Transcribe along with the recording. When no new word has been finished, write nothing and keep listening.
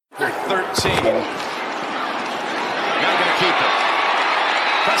after 13. Now going to keep it.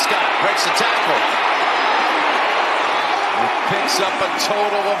 Prescott breaks the tackle. He picks up a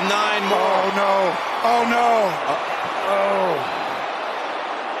total of 9 more. Oh, no. Oh, no.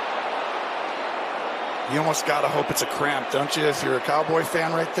 You almost got to hope it's a cramp, don't you, if you're a Cowboy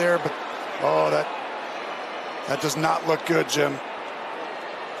fan right there? But, that does not look good, Jim.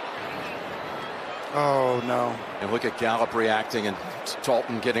 Oh, no. And look at Gallup reacting and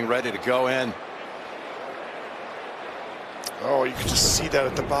Dalton getting ready to go in. Oh, you can just see that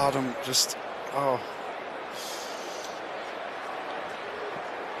at the bottom.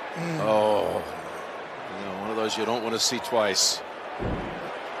 Oh, one of those you don't want to see twice.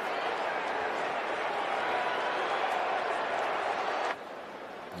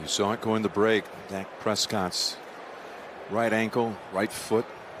 You saw it going the break. Dak Prescott's right ankle, right foot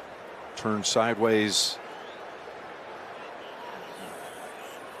turned sideways.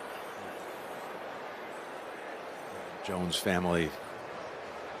 Jones family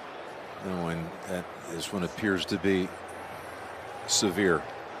knowing that is what appears to be severe.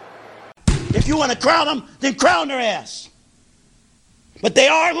 If you want to crown them, then crown their ass. But they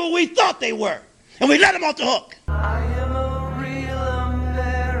are who we thought they were, and we let them off the hook. I am a real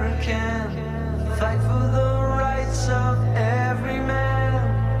American, fight for the rights of every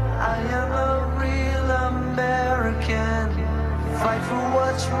man. I am a real American, fight for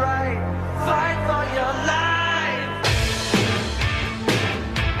what's right, fight for your life.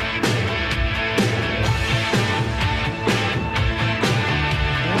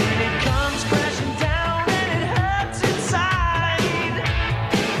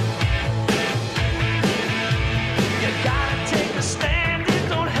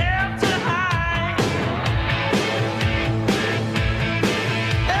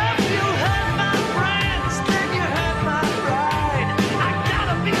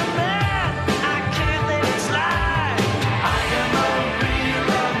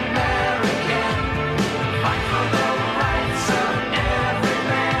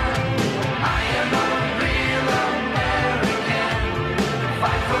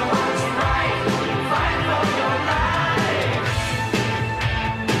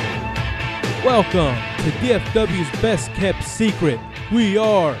 Welcome to DFW's Best Kept Secret. We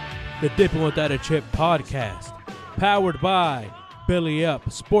are the Dippin' Without a Chip podcast, powered by Belly Up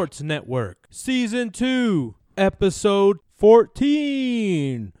Sports Network. Season 2, Episode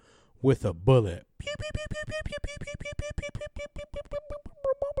 14, with a bullet.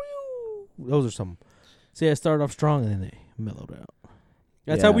 Those are some. See, I started off strong and then they mellowed out.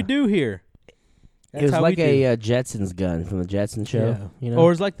 That's how we do here. That's it was how like we a Jetsons gun from the Jetsons show. Yeah. You know?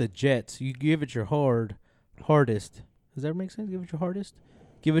 Or it's like the Jets. You give it your hardest. Does that make sense? Give it your hardest?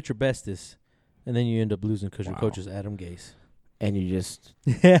 Give it your bestest. And then you end up losing because your coach is Adam Gase. And you just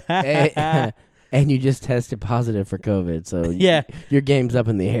and you just tested positive for COVID. So your game's up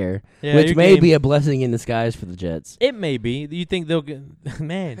in the air. Yeah, which may be a blessing in disguise for the Jets. It may be. You think they'll get...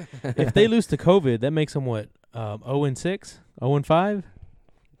 Man, if they lose to COVID, that makes them what? 0-6? 0-5?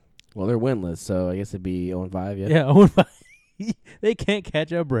 Well, they're winless, so I guess it'd be 0-5, yeah? Yeah, 0-5. They can't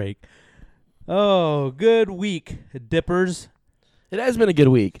catch a break. Oh, good week, Dippers. It has been a good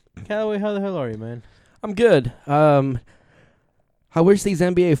week. Callaway, how the hell are you, man? I'm good. I wish these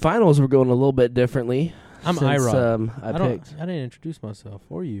NBA Finals were going a little bit differently. I'm since, Ira. I didn't introduce myself,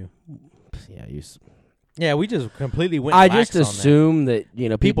 or you. Yeah, Yeah, we just completely went. I just assume that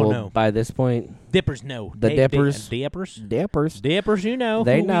people know by this point. Dippers know. The Dippers. Dippers, you know.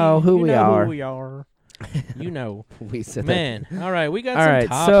 They know who we are. Who we are. You know. We said Man, all right, we got all some right,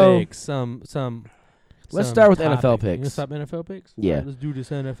 topics. So let's start with topics. NFL You picks. gonna stop NFL picks? Yeah. All right, let's do this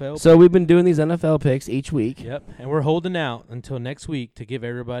NFL. So we've been doing these NFL picks each week. Yep, and we're holding out until next week to give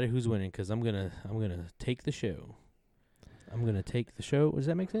everybody who's winning because I'm gonna take the show. I'm gonna take the show. Does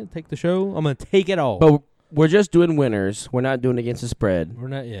that make sense? Take the show. I'm gonna take it all. But we're just doing winners. We're not doing against the spread. We're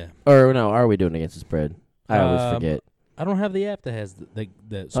not. Yeah. Or no, are we doing against the spread? I always forget. I don't have the app that has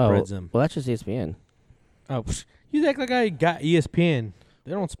that spreads them. Well, that's just ESPN. Oh, you act like I got ESPN.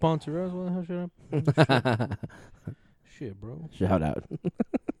 They don't sponsor us. What the hell should I? Shit, bro. Shout out.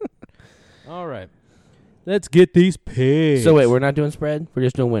 All right. Let's get these picks. So wait, we're not doing spread? We're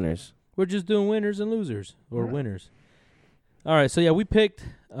just doing winners. We're just doing winners and losers. Or winners. All right, so yeah, we picked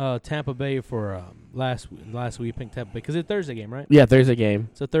Tampa Bay for last week. We picked Tampa Bay because it's a Thursday game, right? Yeah, Thursday game.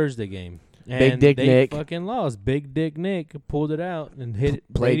 It's a Thursday game. And Big Dick they Nick fucking lost. Big Dick Nick pulled it out and hit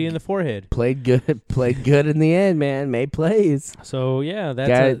Brady in the forehead. Played good in the end, man. Made plays. So yeah,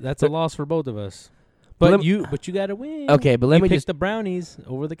 that's a loss for both of us. But you got to win. Okay, but let me pick the Brownies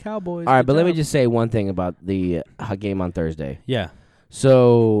over the Cowboys. All right, but let me just say one thing about the game on Thursday. Yeah.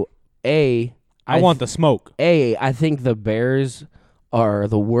 So, I want the smoke. I think the Bears are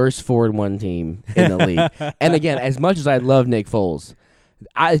the worst 4-1 team in the league. And again, as much as I love Nick Foles,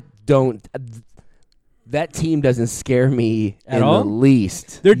 that team doesn't scare me At in all? the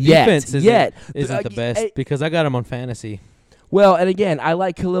least. Their defense isn't the best because I got them on fantasy. Well, and again, I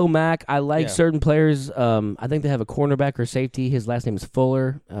like Khalil Mack. I like Yeah. certain players. I think they have a cornerback or safety. His last name is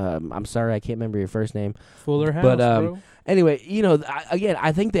Fuller. I'm sorry, I can't remember your first name. Fuller House, But bro. anyway,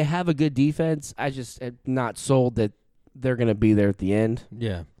 I think they have a good defense. I just am not sold that they're going to be there at the end.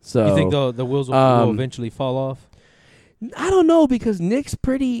 Yeah. So You think the wheels will eventually fall off? I don't know because Nick's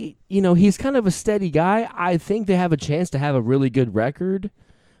pretty. He's kind of a steady guy. I think they have a chance to have a really good record.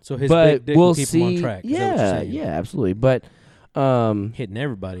 So his but big dick we'll will keep see. him on track. Is that what you're saying? Yeah, absolutely. But Hitting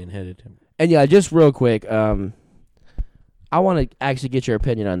everybody and headed him. and yeah, just real quick, I want to actually get your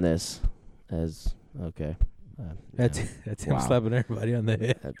opinion on this. Okay. That's him Wow. slapping everybody on the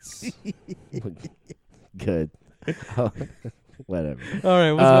head. That's good. Whatever. All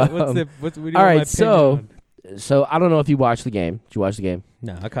right. What do you all want right, my opinion So I don't know if you watched the game. Did you watch the game?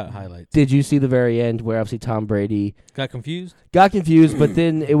 on? No, I caught highlights. Did you see the very end where obviously Tom Brady Got confused? got confused, but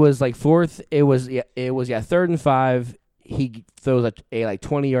then it was like fourth. It was 3rd and 5. He throws a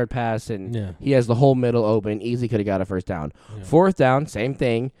 20-yard pass and Yeah. he has the whole middle open. Easily could have got a first down. Yeah. 4th down, same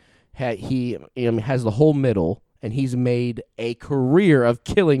thing. He has the whole middle, and he's made a career of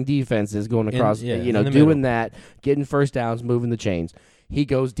killing defenses going across. in the doing middle. that, getting first downs, moving the chains. He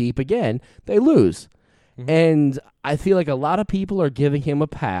goes deep again. They lose, Mhm. and I feel like a lot of people are giving him a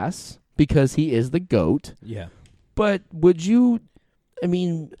pass because he is the GOAT. Yeah. But would you? I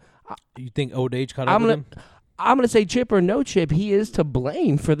mean, You think Old Age caught up I'm with gonna him? I'm gonna say chip or no chip. He is to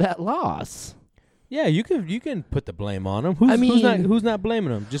blame for that loss. Yeah, you can put the blame on him. Who's not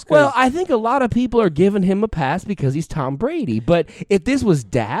blaming him? Just 'cause Well, I think a lot of people are giving him a pass because he's Tom Brady. But if this was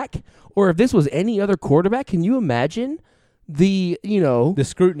Dak or if this was any other quarterback, can you imagine the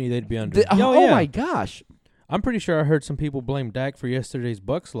scrutiny they'd be under. oh yeah. my gosh. I'm pretty sure I heard some people blame Dak for yesterday's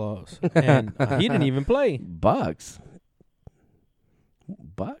Bucks loss, and he didn't even play. Bucks?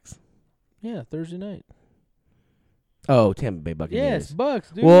 Yeah, Thursday night. Oh, Tampa Bay Buccaneers. Yes, Bucks,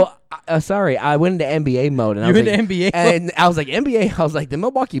 dude. Well, sorry, I went into NBA mode and I you was in like, the NBA? and I was like NBA. I was like, the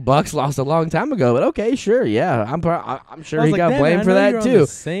Milwaukee Bucks lost a long time ago, but okay, sure, yeah, I'm sure I was he like, got damn, blamed I for know that you're on too. the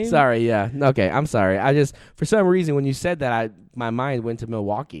same- Sorry, yeah, okay, I'm sorry. I just for some reason when you said that, my mind went to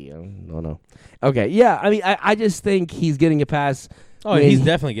Milwaukee. I don't know. Okay, yeah, I mean, I just think he's getting a pass. Oh, he's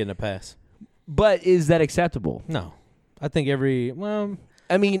definitely getting a pass. But is that acceptable? No, I think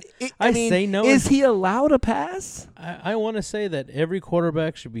I mean, say no. Is he allowed a pass? I want to say that every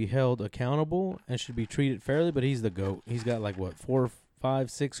quarterback should be held accountable and should be treated fairly, but he's the GOAT. He's got 4,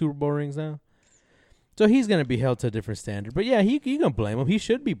 5, 6 Super Bowl rings now. So he's going to be held to a different standard. But yeah, you can blame him. He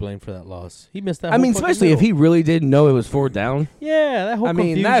should be blamed for that loss. He missed that. I mean, especially if he really didn't know it was 4th down. Yeah, that whole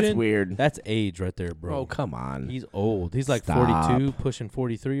confusion. That's weird. That's age right there, bro. Oh, come on. He's old. He's like Stop. 42, pushing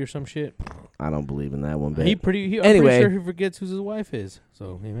 43 or some shit. I don't believe in that one bit. I'm pretty Anyway. sure he forgets who his wife is.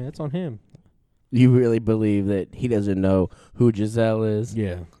 So, I mean, that's on him. You really believe that he doesn't know who Giselle is?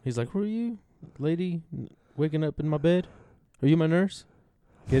 Yeah. He's like, who are you, lady, waking up in my bed? Are you my nurse?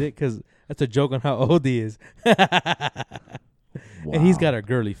 Get it? Because that's a joke on how old he is. And he's got a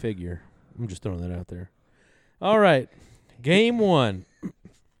girly figure. I'm just throwing that out there. All right. Game 1.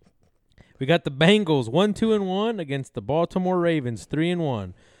 We got the Bengals 1-2-1 against the Baltimore Ravens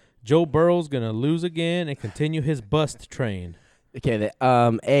 3-1. Joe Burrow's going to lose again and continue his bust train.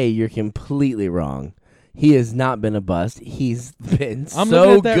 Okay, you're completely wrong. He has not been a bust. He's been I'm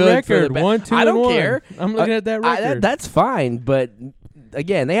so looking at that good for record. the 1-2-1. I don't care. I'm looking at that record. That's fine, but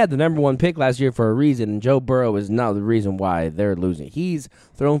again, they had the number 1 pick last year for a reason, and Joe Burrow is not the reason why they're losing. He's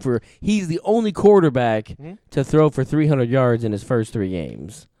the only quarterback to throw for 300 yards in his first 3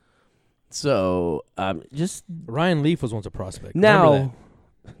 games. So, just Ryan Leaf was once a prospect. now,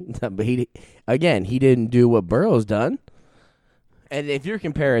 but he didn't do what Burrow's done. And if you're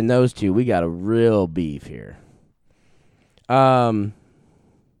comparing those two, we got a real beef here. Ravens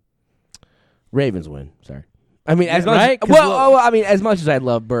win. Sorry. I mean, as much right? as much as I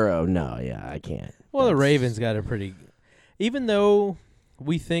love Burrow, no, yeah, I can't. Well, the Ravens got a pretty. Even though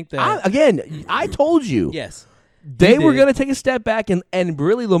we think that I told you, yes, they were going to take a step back, and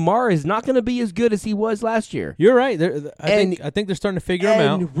really Lamar is not going to be as good as he was last year. You're right. I think they're starting to figure him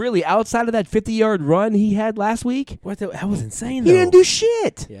out. And really, outside of that 50-yard run he had last week, That was insane. he Though. didn't do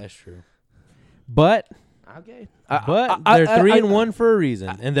shit. Yeah, that's true. But Okay, they're 3-1 for a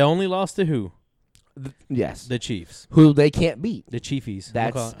reason, and they only lost to who? Yes, The Chiefs. who they can't beat. The Chiefies.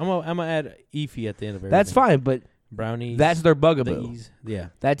 That's- I'm gonna add Eefy at the end of everything. That's fine, but Brownies. That's their the bugaboo. E's. Yeah.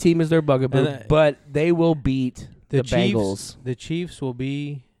 That team is their bugaboo, And but they will beat the Chiefs, Bengals. The Chiefs will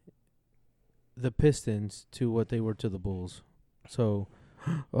be the Pistons to what they were to the Bulls. So,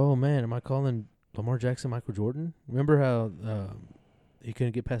 oh man, am I calling Lamar Jackson Michael Jordan? Remember how he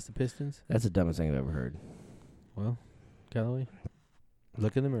couldn't get past the Pistons? That's the dumbest thing I've ever heard. Well, Callaway,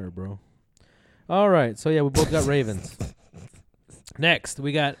 look in the mirror, bro. All right, so yeah, we both got Ravens. Next,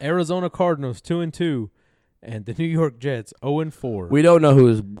 we got Arizona Cardinals 2-2, and the New York Jets 0-4. We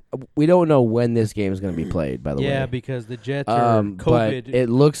don't know when this game is going to be played. By the way, Yeah, because the Jets are COVID. But it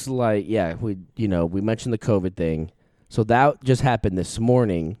looks like we mentioned the COVID thing, so that just happened this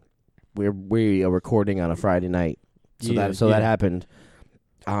morning. We are recording on a Friday night, so that happened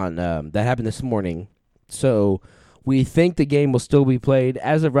on that happened this morning. So we think the game will still be played.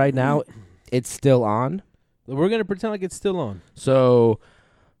 As of right now, it's still on. We're gonna pretend like it's still on. So,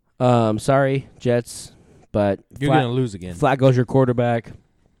 sorry, Jets, but You're gonna lose again. Flacco's your quarterback.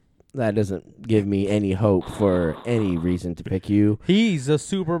 That doesn't give me any hope for any reason to pick you. He's a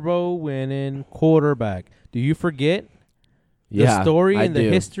Super Bowl winning quarterback. Do you forget the Yeah, story I and the do.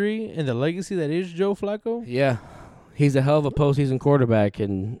 history and the legacy that is Joe Flacco? Yeah, he's a hell of a postseason quarterback,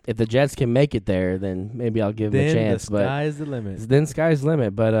 and if the Jets can make it there, then maybe I'll give him a Then chance. the But sky's the limit. then sky's the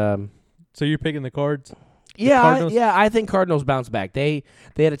limit. But So you're picking the Cards? yeah, Cardinals? I think Cardinals bounce back. They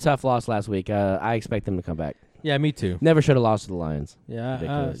had a tough loss last week. I expect them to come back. Yeah, me too. Never should have lost to the Lions. Yeah,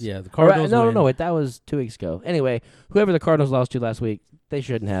 Ridiculous. yeah. The Or, Cardinals. win. no. That was 2 weeks ago. Anyway, whoever the Cardinals lost to last week, they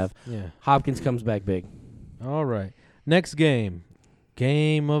shouldn't have. Yeah. Hopkins comes back big. All right. Next game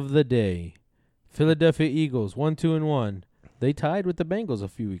of the day. Philadelphia Eagles 1-2-1. They tied with the Bengals a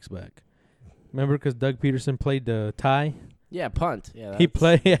few weeks back. Remember, because Doug Peterson played the tie. Yeah, punt. Yeah, He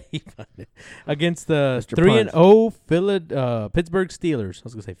played against the Mr. 3-0 Pittsburgh Steelers. I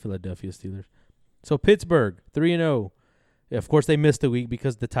was gonna say Philadelphia Steelers. So Pittsburgh 3-0. Yeah, of course they missed a week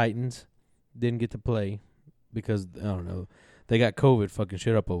because the Titans didn't get to play because I don't know, they got COVID fucking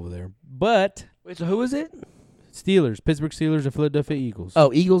shit up over there. But Wait, so who is it? Pittsburgh Steelers and Philadelphia Eagles.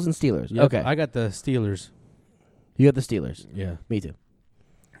 Oh, Eagles and Steelers. Yep, Okay, I got the Steelers. you got the Steelers. Yeah, Me too.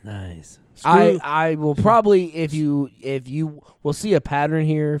 nice. I will probably if you will see a pattern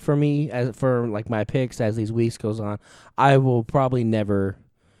here for me as for like my picks as these weeks goes on. I will probably never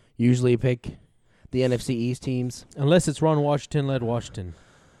usually pick the NFC East teams. Unless it's Ron Washington led Washington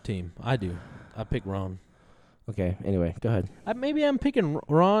team, I do. I pick Ron. Okay. Anyway, go ahead. Maybe I'm picking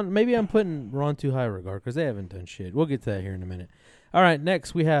Ron. Maybe I'm putting Ron too high regard because they haven't done shit. We'll get to that here in a minute. All right,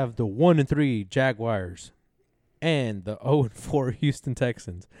 next we have the 1-3 Jaguars and the 0-4 Houston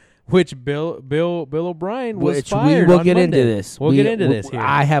Texans, which Bill O'Brien was Which fired. we will on get Monday. into this. We'll get into this here.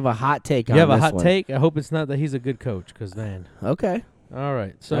 I have a hot take on You have a this hot one. take? I hope it's not that he's a good coach because then. Okay. All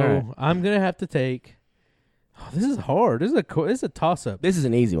right, so All right. I'm gonna have to take. Oh, this is hard. This is a toss up. This is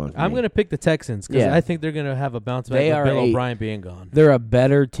an easy one for I'm me. gonna pick the Texans because Yeah. I think they're gonna have a bounce back They with are Bill a- O'Brien being gone. They're a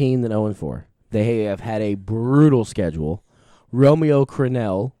better team than 0-4. They have had a brutal schedule. Romeo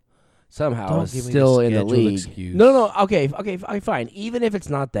Crennel somehow Don't is give me still the in the schedule league. excuse. No. Okay, fine. Even if it's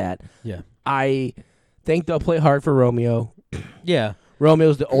not that, Yeah, I think they'll play hard for Romeo. yeah.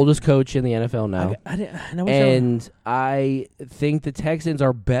 Romeo's the oldest coach in the NFL now. And I think the Texans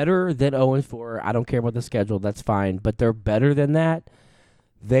are better than 0-4. I don't care about the schedule. That's fine. But they're better than that.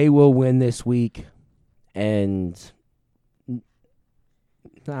 They will win this week. And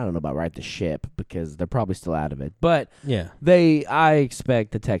I don't know about right the ship because they're probably still out of it. But yeah, I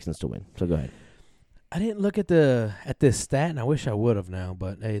expect the Texans to win. So go ahead. I didn't look at this stat, and I wish I would have now.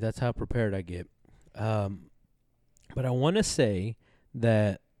 But hey, that's how prepared I get. But I want to say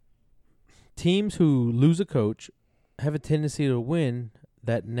that teams who lose a coach have a tendency to win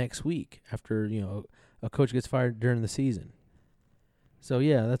that next week after a coach gets fired during the season. So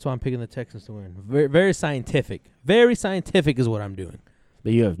yeah, that's why I'm picking the Texans to win. Very, very scientific. Very scientific is what I'm doing.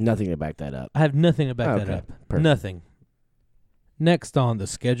 But you have nothing to back that up. I have nothing to back that Okay, up. perfect. Nothing. Next on the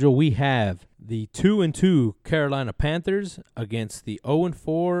schedule, we have the 2-2 Carolina Panthers against the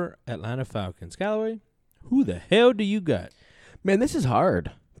 0-4 Atlanta Falcons. Callaway, who the hell do you got? Man, this is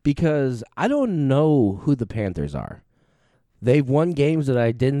hard because I don't know who the Panthers are. They've won games that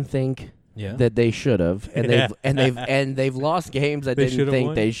I didn't think Yeah. that they should have, and they've lost games I They didn't should've think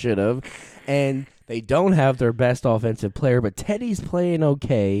won? they should have, and they don't have their best offensive player. But Teddy's playing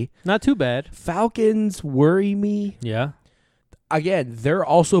okay. Not too bad. Falcons worry me. Yeah. Again, they're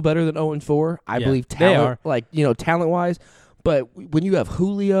also better than 0-4. I Yeah, believe they talent, are. talent wise. But when you have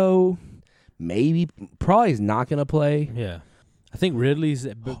Julio, probably is not going to play. Yeah. I think Ridley's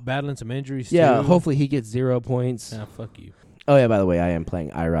battling some injuries Yeah, too. hopefully he gets 0 points. Ah, fuck you. Oh yeah, by the way, I am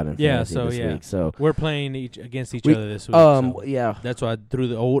playing Iron in fantasy so this yeah. week. So We're playing against each We- other this week. So yeah. that's why I threw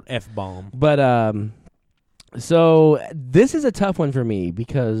the old F-bomb. But so this is a tough one for me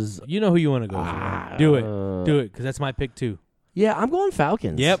because You know who you want to go for. Do it, because that's my pick too. yeah, I'm going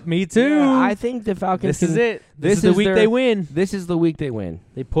Falcons. Yep, me too. Yeah, I think the Falcons. This is it. This is the is week their- they win. This is the week they win.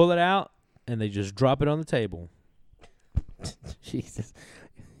 They pull it out, and they just drop it on the table. Jesus.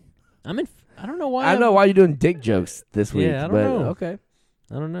 I don't know why. I don't know why you're doing dick jokes this week. Yeah, I don't but know. Okay.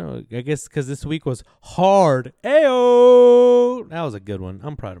 I don't know. I guess because this week was hard. Ayo! That was a good one.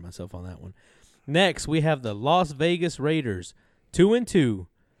 I'm proud of myself on that one. Next, we have the Las Vegas Raiders, 2-2,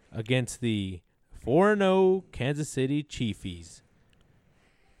 against the 4-0 Kansas City Chiefs.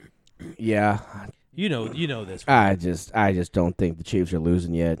 Yeah. You know this. I just don't think the Chiefs are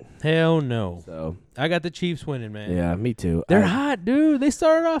losing yet. Hell no. So I got the Chiefs winning, man. yeah, me too. They're hot, dude. They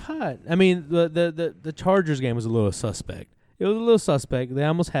started off hot. I mean, the Chargers game was a little suspect. It was a little suspect. They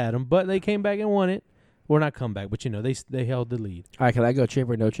almost had them, but they came back and won it. Or not come back, but they held the lead. All right, can I go chip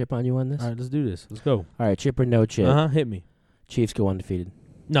or no chip on you on this? All right, let's do this. Let's go. All right, chip or no chip. Hit me. Chiefs go undefeated.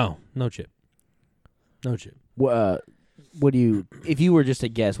 No chip. No chip. What do you? If you were just to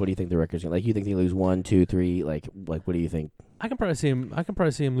guess, what do you think the record's gonna? Like, you think they lose 1, 2, 3? Like what do you think? I can probably see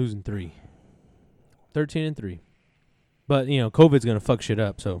him losing 3. 13-3. But COVID's gonna fuck shit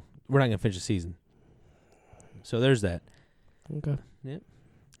up, so we're not gonna finish the season. So there's that. Okay. Yep.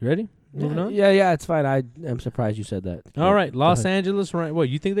 You ready? Moving on. Yeah, it's fine. I'm surprised you said that. All right, Los ahead. Angeles. Right? What,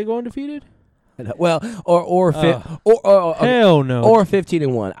 you think they go undefeated? Well, or Hell no. or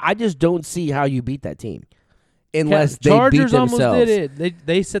 15-1. I just don't see how you beat that team unless they Chargers beat themselves. almost did it.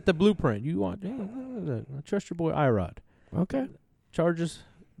 They set the blueprint. You want? Trust your boy Irod. Okay. Chargers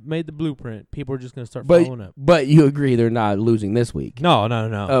made the blueprint. People are just gonna start following up. But you agree they're not losing this week. No.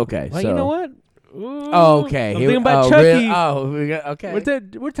 Okay. Well, so you know what? Ooh, okay. I'm thinking about Chucky. Really? Okay.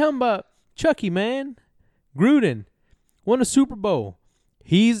 We're talking about Chucky, man. Gruden won a Super Bowl.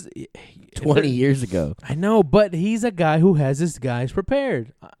 He's 20 years ago. I know, but he's a guy who has his guys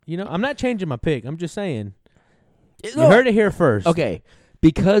prepared. I'm not changing my pick. I'm just saying. You heard it here first. Okay.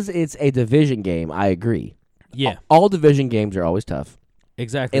 Because it's a division game, I agree. Yeah. All division games are always tough.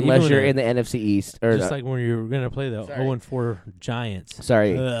 Exactly. Unless Even you're when in the NFC East. Or just like when you're going to play the 0-4 Giants.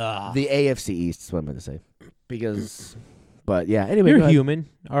 Sorry. Ugh. The AFC East is what I'm going to say. Because, but yeah. Anyway, You're go ahead. human.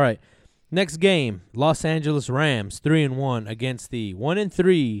 All right. Next game, Los Angeles Rams 3-1 against the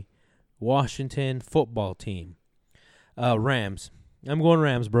 1-3 Washington football team. Rams. I'm going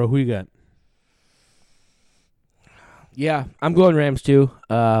Rams, bro. Who you got? Yeah, I'm going Rams too.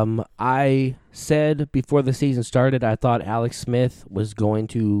 I said before the season started, I thought Alex Smith was going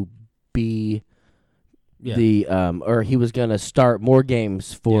to be or he was going to start more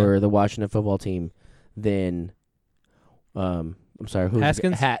games for the Washington football team than I'm sorry, who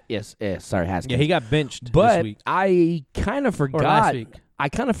Haskins? Yes, sorry, Haskins. Yeah, he got benched but this week. I kind of Or last forgot. week. I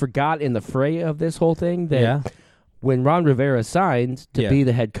kind of forgot in the fray of this whole thing that Yeah. when Ron Rivera signed to Yeah. be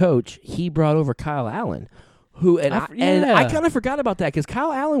the head coach, he brought over Kyle Allen, who and I yeah. kind of forgot about that because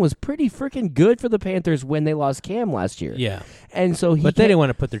Kyle Allen was pretty freaking good for the Panthers when they lost Cam last year. Yeah. And so he But they didn't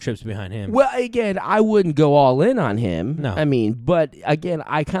want to put their chips behind him. Well, again, I wouldn't go all in on him. No. I mean, but again,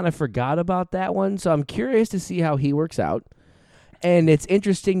 I kind of forgot about that one, so I'm curious to see how he works out. And it's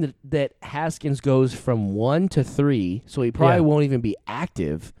interesting that Haskins goes from 1 to 3, so he probably won't even be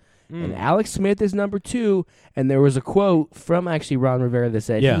active. And Alex Smith is number 2, and there was a quote from actually Ron Rivera that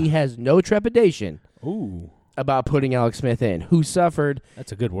said he has no trepidation about putting Alex Smith in, who suffered.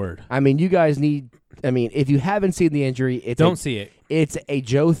 That's a good word. I mean, you guys need. I mean, if you haven't seen the injury, see it. It's a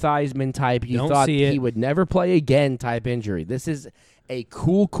Joe Theismann type. You Don't thought see it. he would never play again type injury. This is a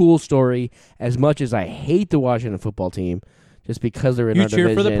cool story. As much as I hate the Washington football team, just because they're in You our cheer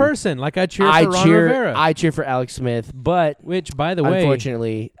for the division, person, like I cheer for Ron Rivera. I cheer for Alex Smith, but Which, by the way,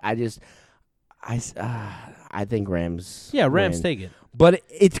 unfortunately, I think Rams. Rams win. take it. But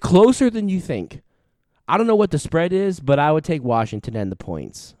it's closer than you think. I don't know what the spread is, but I would take Washington and the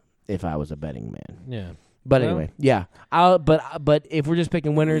points if I was a betting man. Yeah. But Well- anyway, yeah. But if we're just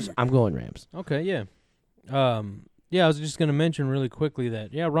picking winners, I'm going Rams. Okay, yeah. I was just going to mention really quickly that,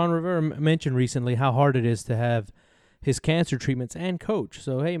 Ron Rivera mentioned recently how hard it is to have his cancer treatments and coach.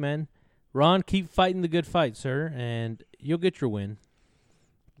 So, hey, man, Ron, keep fighting the good fight, sir, and you'll get your win.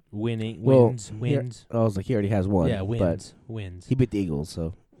 Wins. I was like, he already has one. Yeah, but wins. he beat the Eagles,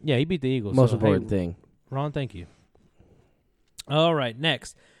 so Yeah, he beat the Eagles. most so, important hey, thing. Ron, thank you. All right,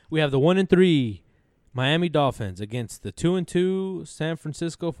 next we have the 1-3 Miami Dolphins against the 2-2 San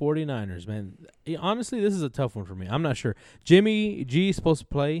Francisco 49ers. Man, honestly, this is a tough one for me. I'm not sure. Jimmy G is supposed to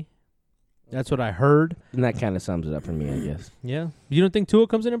play. That's what I heard. And that kind of sums it up for me, I guess. Yeah. You don't think Tua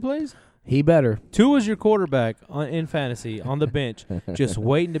comes in and plays? He better. Tua's your quarterback in fantasy on the bench, just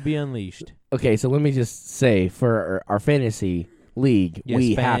waiting to be unleashed. Okay, so let me just say, for our fantasy league, Yes,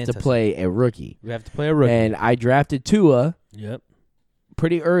 we have to fantasy. play a rookie. We have to play a rookie. And I drafted Tua Yep.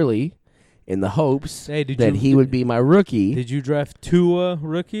 pretty early in the hopes Hey, did that you- he would be my rookie. Did you draft Tua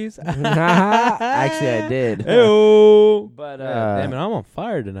rookies? Actually, I did. Heyo. But Damn it, I'm on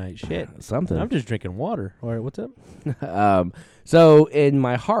fire tonight. Shit. something. I'm just drinking water. All right, what's up? So in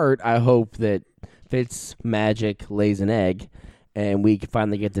my heart, I hope that Fitz Magic lays an egg, and we can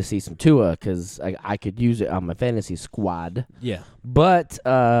finally get to see some Tua because I could use it on my fantasy squad. Yeah. But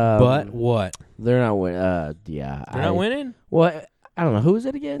What? they're not winning. Yeah, They're not winning? Well, I don't know who is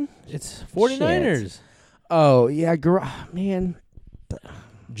it again. It's 49ers. Oh yeah, man.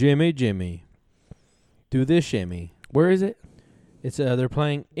 Jimmy. Do this shimmy. Where is it? It's they're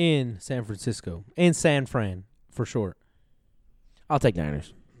playing in San Francisco. In San Fran, for short. I'll take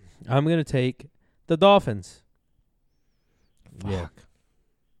Niners. I'm going to take the Dolphins. Yeah.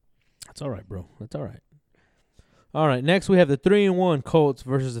 That's all right, bro. That's all right. All right, next we have the 3-1 Colts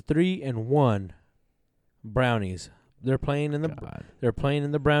versus the 3-1 Brownies. They're playing in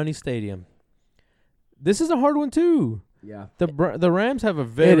the Brownie Stadium. This is a hard one too. Yeah. The Rams have a It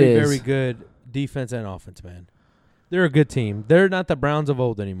very is. very good defense and offense, man. They're a good team. They're not the Browns of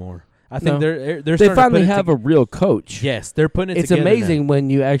old anymore. I think No. they're They starting finally to put it have a real coach. Yes, they're putting it It's together amazing now. when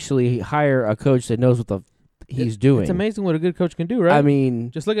you actually hire a coach that knows what he's doing. It's amazing what a good coach can do, right? I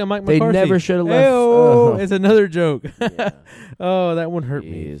mean, just look at Mike they McCarthy. never should have left. Ayo, it's another joke. Yeah. Oh, that one hurt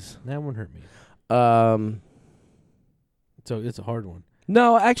me. Jeez. That one hurt me. So it's a hard one.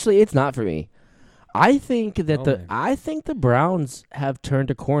 No, actually, it's not for me. I think that man. the Browns have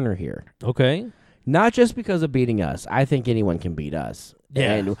turned a corner here. Okay. Not just because of beating us. I think anyone can beat us.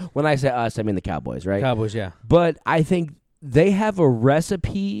 Yeah. And when I say us, I mean the Cowboys, right? Cowboys, yeah. But I think they have a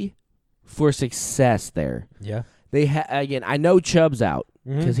recipe for success there. Yeah. They again, I know Chubb's out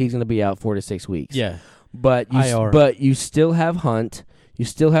because he's going to be out 4 to 6 weeks. Yeah. But IR. you still have Hunt. You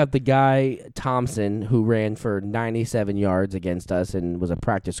still have the guy Thompson who ran for 97 yards against us and was a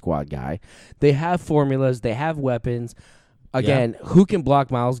practice squad guy. They have formulas. They have weapons. Again, who can block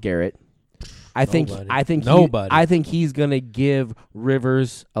Myles Garrett? I think he's gonna give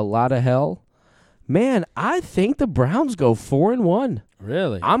Rivers a lot of hell. Man, I think the Browns go 4-1.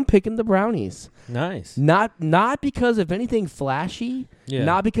 Really? I'm picking the Brownies. Nice. Not because of anything flashy. Yeah.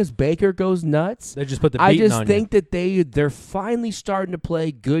 Not because Baker goes nuts. They just put the I beating just on think that they're finally starting to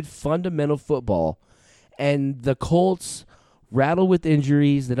play good fundamental football, and the Colts rattle with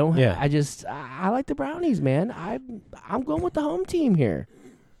injuries. They don't. Yeah. I like the Brownies, man. I'm going with the home team here.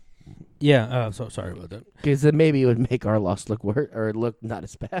 Yeah. So sorry about that. Because then maybe it would make our loss look worse or look not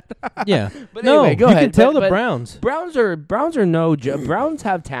as bad. Yeah. But no, anyway, go you ahead. can tell But the Browns. Browns are Browns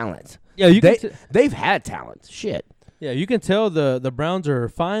have talent. Yeah, you can. They've had talent. Shit. Yeah, you can tell the Browns are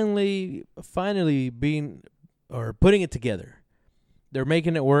finally being or putting it together. They're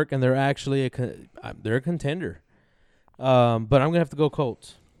making it work, and they're actually they're a contender. But I'm gonna have to go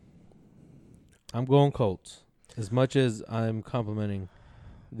Colts. I'm going Colts. As much as I'm complimenting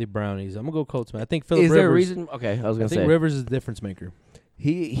the Brownies, I'm gonna go Colts, man. I think Philip Is Rivers. there a reason? Okay, I was I gonna think say Rivers is the difference maker.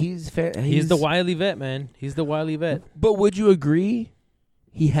 he's He's the wily vet, man. He's the wily vet. But would you agree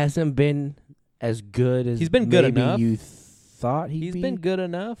he hasn't been as good as He's been good maybe enough. you thought He's be? been good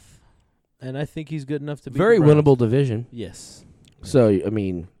enough, and I think he's good enough to be Very winnable division. Yes. So I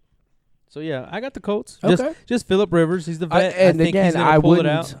mean, So yeah, I got the Colts. Okay. Just Philip Rivers. He's the vet. and I think again, he's gonna pull it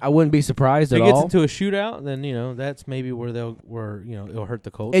out. I wouldn't be surprised If at it gets all. into a shootout, then that's maybe where it'll hurt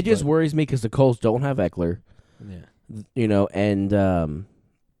the Colts. It just but, worries me because the Colts don't have Eckler, yeah. and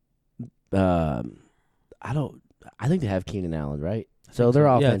I think they have Keenan Allen, right? So their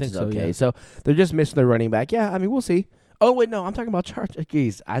so. Yeah, I offense think is so, okay. yeah. So they're just missing their running back. Yeah, I mean we'll see. Oh wait, no, I'm talking about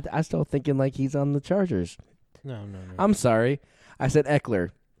Chargers. I still thinking like he's on the Chargers. No. I'm sorry, I said Eckler.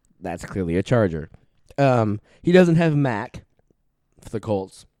 That's clearly a Charger. He doesn't have Mack for the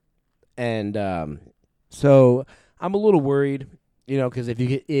Colts, and so I'm a little worried, because if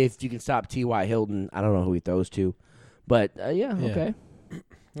you can stop T.Y. Hilton, I don't know who he throws to, but yeah. Okay.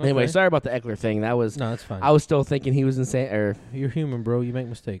 Anyway, sorry about the Eckler thing. That was No, that's fine. I was still thinking he was in You're human, bro. You make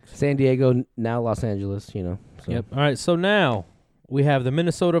mistakes. San Diego, now Los Angeles. So. Yep. All right. So now we have the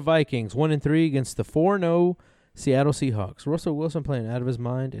Minnesota Vikings 1-3 against the 4-0 Seattle Seahawks. Russell Wilson playing out of his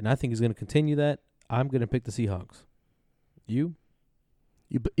mind, and I think he's going to continue that. I'm going to pick the Seahawks. You?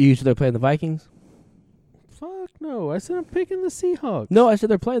 You should they're playing the Vikings. Fuck no. I said I'm picking the Seahawks. No, I said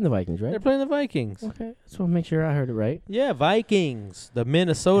they're playing the Vikings, right? They're playing the Vikings. Okay, just want to make sure I heard it right. Yeah, Vikings. The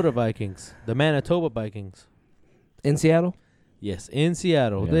Minnesota Vikings. The Manitoba Vikings. In Seattle? Yes, in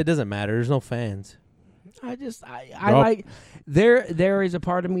Seattle. Yeah. It doesn't matter. There's no fans. I like there is a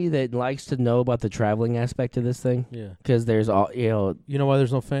part of me that likes to know about the traveling aspect of this thing Yeah. because there's all You know why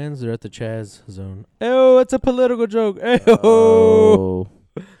there's no fans? They're at the Chaz zone. Oh, it's a political joke. Oh.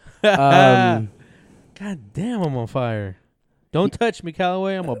 God damn, I'm on fire. Don't touch me,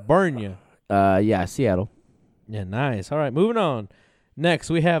 Callaway. I'm going to burn you. Yeah, Seattle. Yeah, nice. All right, moving on. Next,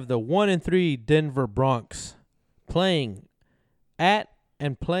 we have the 1-3 Denver Broncos playing at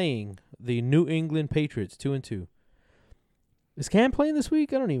and playing the New England Patriots 2-2. Is Cam playing this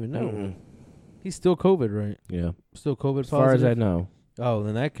week? I don't even know. Mm-mm. He's still COVID, right? Yeah. Still COVID As far as positive? I know. Oh,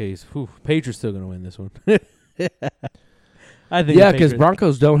 in that case, Patriots still going to win this one. I think. Yeah, the because Patriots-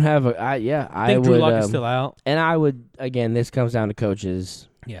 Broncos don't have a. I I think Drew would. Lock is still out. And I would again. This comes down to coaches.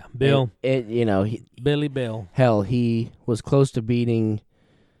 Yeah, Bill, Billy Bill. Hell, he was close to beating.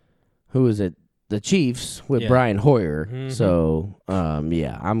 Who is it? The Chiefs with Yeah. Brian Hoyer. Mhm. So,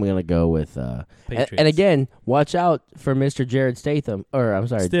 yeah, I'm gonna go with. Patriots. And again, watch out for Mr. Jared Statham. Or I'm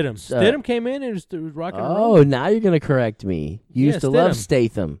sorry, Stidham. Stidham came in and was rocking and Oh, rolling. now you're gonna correct me. You Yeah, used to love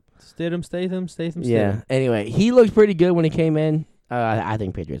Stidham. Statham. Statham. Yeah. Anyway, he looked pretty good when he came in. I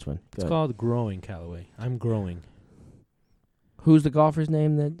think Patriots win. Go It's ahead. called growing, Callaway. I'm growing. Who's the golfer's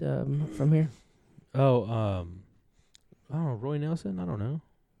name that from here? Oh, I don't know. Roy Nelson? I don't know.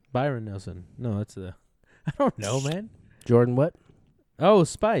 Byron Nelson. No, that's I don't know, man. Jordan what? Oh,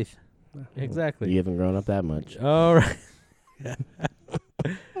 Spieth. Exactly. You haven't grown up that much. All right.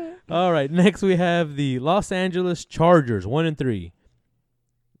 All right. Next, we have the Los Angeles Chargers, 1-3,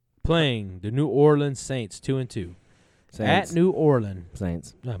 playing the New Orleans Saints, 2-2, Saints. at New Orleans.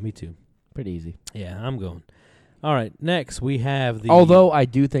 Saints. Me too. Pretty easy. Yeah, I'm going. All right. Next, we have the. Although I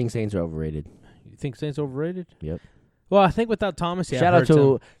do think Saints are overrated. You think Saints overrated? Yep. Well, I think without Thomas, yeah.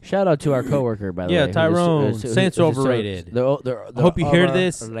 Shout out to our coworker, by the way. Yeah, who Tyrone. just- Saints who just- overrated. They're I hope you hear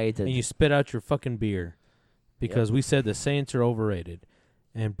this overrated. and you spit out your fucking beer, because we said the Saints are overrated,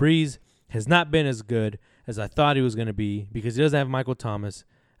 and Breeze has not been as good as I thought he was going to be because he doesn't have Michael Thomas,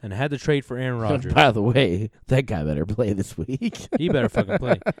 and I had to trade for Aaron Rodgers. By the way, that guy better play this week. He better fucking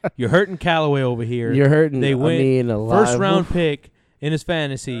play. You're hurting Callaway over here. You're hurting. They win a lot. first round pick in his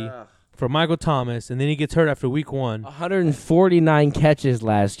fantasy for Michael Thomas, and then he gets hurt after week 1. 149 catches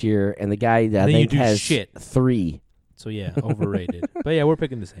last year, and the guy I then you think do has shit. 3. So yeah, overrated. But yeah, we're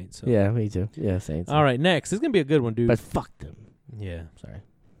picking the Saints. So. Yeah, me too. Yeah, Saints. All right, next. This is gonna be a good one, dude. But fuck them. Yeah, Sorry.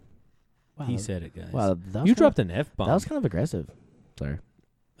 he said it, guys. Wow, that was You kind dropped an F bomb. That was kind of aggressive. Sorry.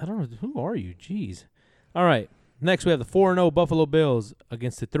 I don't know. Who are you? Jeez. All right. Next, we have the 4-0 Buffalo Bills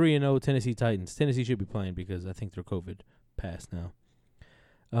against the 3-0 Tennessee Titans. Tennessee should be playing because I think they're COVID past now.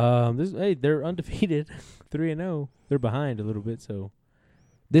 They're undefeated, 3-0. They're behind a little bit, so.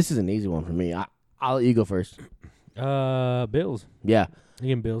 This is an easy one for me. I'll let you go first. Bills. Yeah.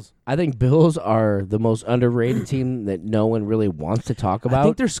 Again, Bills. I think Bills are the most underrated team that no one really wants to talk about. I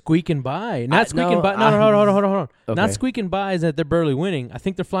think they're squeaking by. Not squeaking no, by. No, hold on. Okay. Not squeaking by is that they're barely winning. I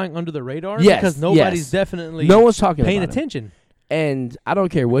think they're flying under the radar Yes, because nobody's yes. definitely No one's talking paying about it. attention. And I don't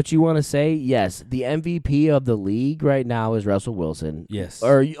care what you want to say. Yes, the MVP of the league right now is Russell Wilson. Yes.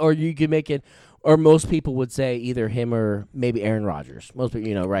 Or you can make it, or most people would say either him or maybe Aaron Rodgers. Most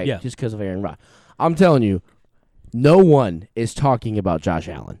people, right? Yeah. Just because of Aaron Rodgers. I'm telling you, no one is talking about Josh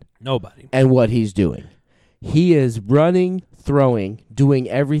Allen Nobody. and what he's doing. He is running, throwing, doing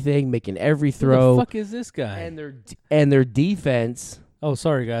everything, making every throw. Who the fuck is this guy? And their defense. Oh,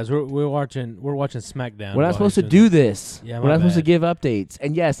 sorry guys. We're watching SmackDown. We're not while supposed he's to doing do this. Yeah, we're my not supposed to bad. give updates.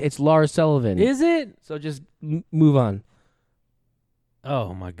 And yes, it's Lars Sullivan. that. Is it? So just move on.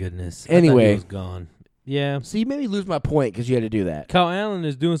 Oh my goodness. I Anyway. thought he was gone. Yeah. So you made me lose my point because you had to do that. Kyle Allen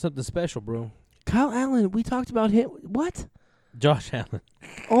is doing something special, bro. Kyle Allen, we talked about him. What? Josh Allen.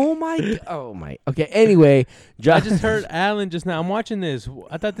 Oh my. Oh my. Okay. Anyway, I Josh. just heard Allen just now. I'm watching this.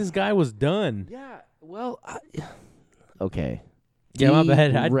 I thought this guy was done. Yeah. Well. Okay. Yeah, my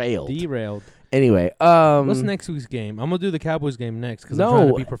bad. I Derailed. Anyway. What's next week's game? I'm gonna do the Cowboys game next because I'm trying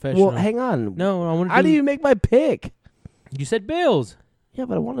to be professional. Well, hang on. No, I want to. I didn't even make my pick. You said Bills. Yeah,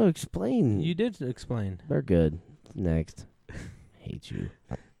 but I want to explain. You did explain. They're good. Next. Hate you.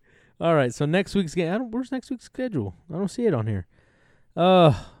 All right. So next week's game. Where's next week's schedule? I don't see it on here.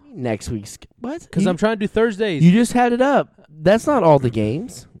 Next week's. What? Because I'm trying to do Thursdays. You just had it up. That's not all the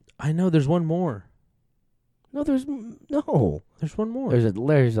games. I know. There's one more. No, there's no. There's one more. There's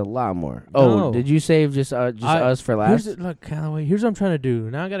a lot more. No. Oh, did you save just us for last? Look, Callaway, here's what I'm trying to do.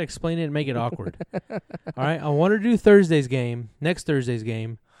 Now I got to explain it and make it awkward. All right, I want to do next Thursday's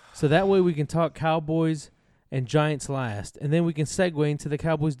game, so that way we can talk Cowboys and Giants last, and then we can segue into the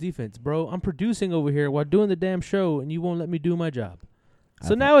Cowboys defense. Bro, I'm producing over here while doing the damn show, and you won't let me do my job.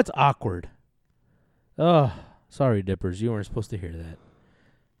 So now it's awkward. Oh, sorry, Dippers. You weren't supposed to hear that.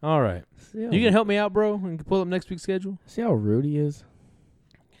 All right. You going to help me out, bro, and pull up next week's schedule? See how rude he is?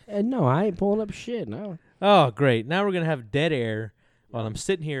 And no, I ain't pulling up shit, no. Oh, great. Now we're going to have dead air while I'm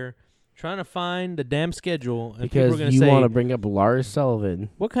sitting here trying to find the damn schedule. And Because people are you say, want to bring up Lars Sullivan.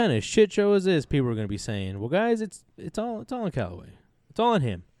 what kind of shit show is this? People are going to be saying, well, guys, it's all on Callaway. It's all on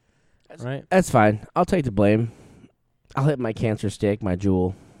him. Right? That's fine. I'll take the blame. I'll hit my cancer stick, my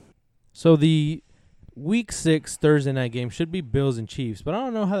jewel. So the Week 6 Thursday night game should be Bills and Chiefs, but I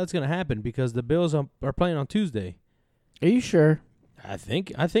don't know how that's going to happen because the Bills are playing on Tuesday. Are you sure? I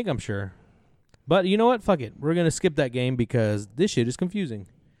think I'm sure. But you know what? Fuck it. We're going to skip that game because this shit is confusing.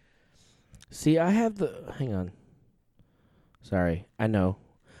 See, I have the... Hang on. Sorry. I know.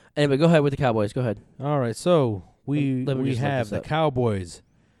 Anyway, go ahead with the Cowboys. Go ahead. All right, so we Let me just look have this the up. Cowboys.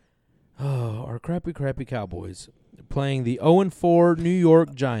 Oh, our crappy Cowboys playing the 0-4 New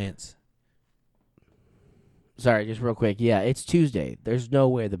York Giants. Sorry, just real quick. Yeah, it's Tuesday. There's no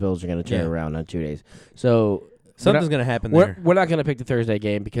way the Bills are going to turn Yeah. around on 2 days. So... Something's going to happen We're there. not going to pick the Thursday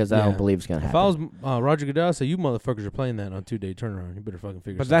game because I Yeah. don't believe it's going to If I happen. was Roger Goodell, I'd say you motherfuckers are playing that on 2-day turnaround. You better fucking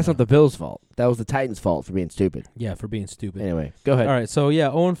figure But something that's not out. the Bills' fault. That was the Titans' fault for being stupid. Yeah, for being stupid. Anyway, go ahead. All right, so yeah,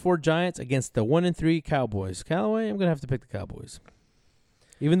 0-4 Giants against the 1-3 Cowboys. Callaway, I'm going to have to pick the Cowboys.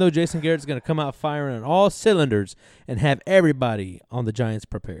 Even though Jason Garrett's going to come out firing on all cylinders and have everybody on the Giants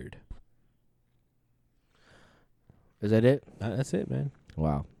prepared. Is that it? That's it, man.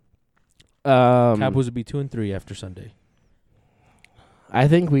 Wow. Cowboys would be 2-3 after Sunday. I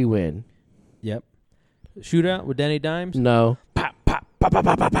think we win. Yep. Shootout with Danny Dimes. No. Pop, pop, pop, pop,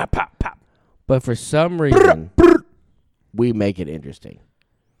 pop, pop, pop, pop, pop. But for some reason, we make it interesting.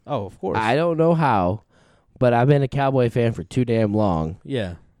 Oh, of course. I don't know how, but I've been a Cowboy fan for too damn long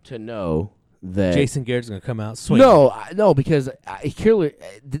Yeah. to know that... Jason Garrett's going to come out swinging. No, because clearly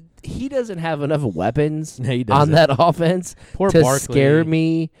he doesn't have enough weapons No, he on doesn't. that offense Poor to Barkley. scare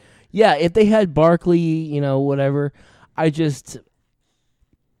me. Yeah, if they had Barkley, whatever, and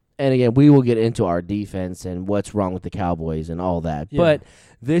again, we will get into our defense and what's wrong with the Cowboys and all that. Yeah. But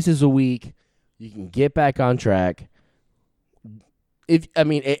this is a week you can get back on track. If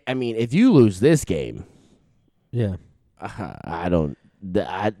you lose this game, Yeah. I don't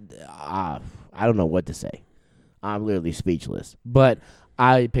know what to say. I'm literally speechless. But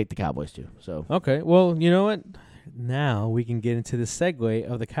I picked the Cowboys too. So Okay. Well, you know what? Now we can get into the segue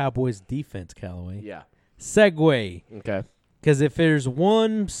of the Cowboys defense, Callaway. yeah, Segue. okay. Because if there's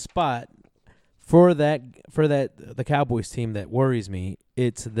one spot for the Cowboys team that worries me,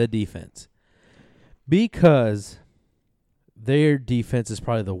 it's the defense. Because their defense is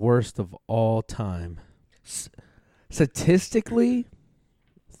probably the worst of all time. Statistically,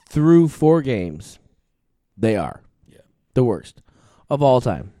 through 4 games, they are the worst of all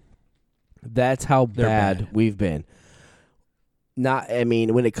time. That's how They're bad. we've been.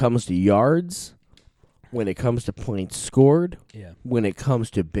 When it comes to yards, when it comes to points scored, Yeah. when it comes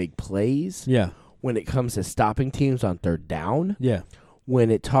to big plays, Yeah. when it comes to stopping teams on third down, Yeah.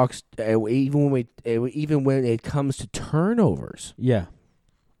 when it talks, even when it comes to turnovers, Yeah.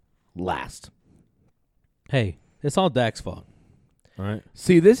 last. Hey, it's all Dak's fault. All right.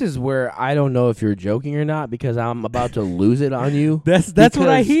 See, this is where I don't know if you're joking or not because I'm about to lose it on you. That's what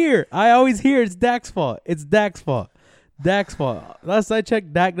I Because- hear. I always hear it's Dak's fault. It's Dak's fault. Dak's fault. Last I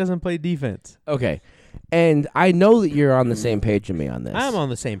checked, Dak doesn't play defense. Okay. And I know that you're on the same page with me on this. I'm on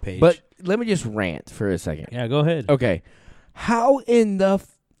the same page. But let me just rant for a second. yeah, go ahead. Okay. How in the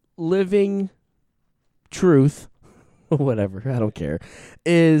living truth, whatever, I don't care,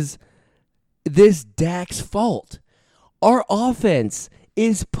 is this Dak's fault? Our offense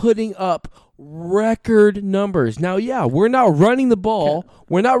is putting up record numbers. Now, yeah, we're not running the ball.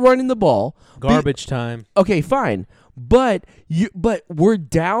 We're not running the ball. Garbage time. Okay, fine. But we're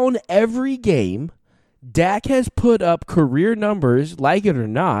down every game. Dak has put up career numbers, like it or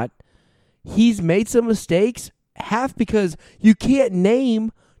not. He's made some mistakes, half because you can't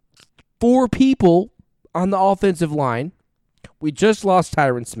name 4 people on the offensive line. We just lost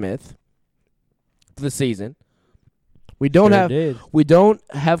Tyron Smith for the season. We don't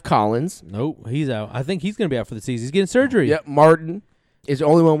have Collins. Nope, he's out. I think he's going to be out for the season. He's getting surgery. Yep, Martin is the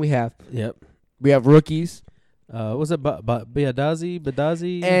only one we have. Yep. We have rookies. What's it?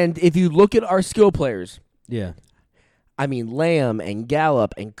 Badazi? And if you look at our skill players, Yeah. I mean, Lamb and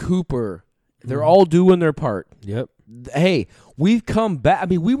Gallup and Cooper, they're all doing their part. Yep. Hey, we've come back. I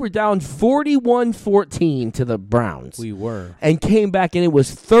mean, we were down 41-14 to the Browns. We were. And came back, and it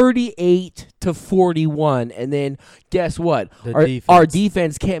was 38-41. And then guess what? Our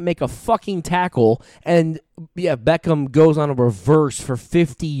defense can't make a fucking tackle. And, yeah, Beckham goes on a reverse for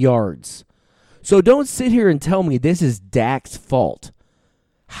 50 yards. So don't sit here and tell me this is Dak's fault.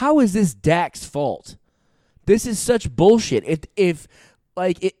 How is this Dak's fault? This is such bullshit. If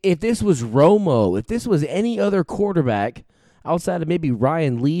this was Romo, if this was any other quarterback outside of maybe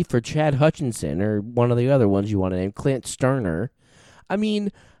Ryan Leaf or Chad Hutchinson or one of the other ones you want to name, Clint Sterner, I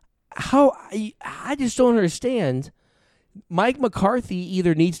mean, I just don't understand. Mike McCarthy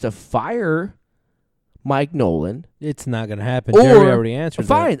either needs to fire Mike Nolan. It's not going to happen. Jerry already answered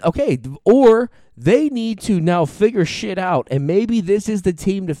fine, that. Okay. Or they need to now figure shit out, and maybe this is the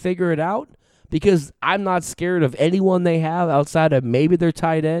team to figure it out. Because I'm not scared of anyone they have outside of maybe their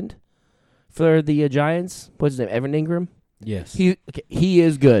tight end for the Giants. What's his name? Evan Ingram? Yes. He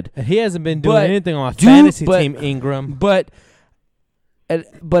is good. And he hasn't been doing anything on my fantasy team, Ingram. But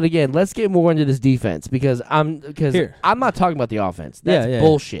again, let's get more into this defense because I'm not talking about the offense. That's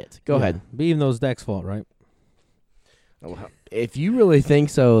bullshit. Go ahead. But even though it's Dak's fault, right? If you really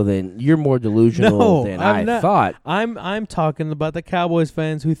think so, then you're more delusional than I thought. I'm talking about the Cowboys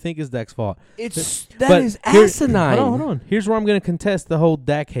fans who think it's Dak's fault. That is asinine. Hold on. Here's where I'm going to contest the whole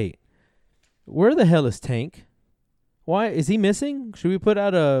Dak hate. Where the hell is Tank? Why is he missing? Should we put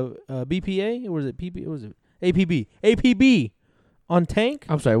out a BPA or was it PP? Or was it APB? APB on Tank?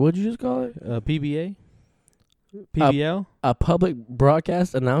 I'm sorry. What did you just call it? PBA. PBL. A public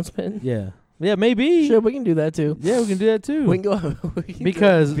broadcast announcement. Yeah. Yeah, maybe. Sure, we can do that too. Yeah, we can do that too. We can go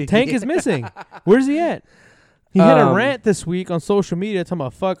because Tank is missing. Where's he at? He had a rant this week on social media talking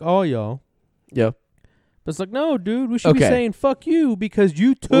about fuck all y'all. Yeah. But it's like, no, dude, we should be saying fuck you because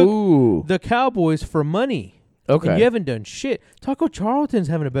you took the Cowboys for money. Okay. And you haven't done shit. Taco Charlton's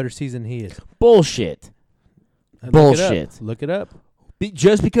having a better season than he is. Bullshit. Bullshit. Look it up.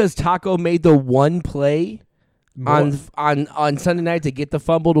 Just because Taco made the one play on Sunday night to get the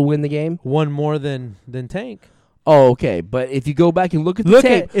fumble to win the game? One more than Tank. Oh, okay. But if you go back and look at the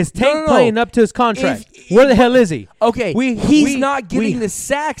tape. Is Tank playing up to his contract? Where the hell is he? Okay. He's not getting the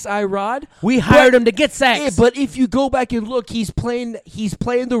sacks, Irod. We hired him to get sacks. But if you go back and look, he's playing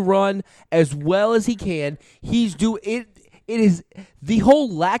the run as well as he can. He's doing it. It is the whole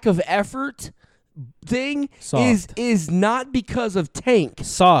lack of effort thing is not because of Tank.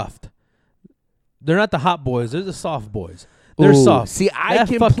 Soft. They're not the hot boys. They're the soft boys. They're soft. See, I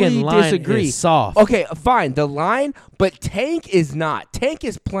completely disagree. Is soft. Okay, fine. The line, but Tank is not. Tank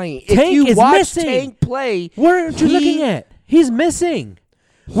is playing. Tank if you is watch missing. Tank play, where are you looking at? He's missing.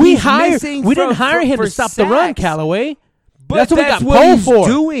 We didn't hire him to stop the run, Callaway. But that's what we got Poe for.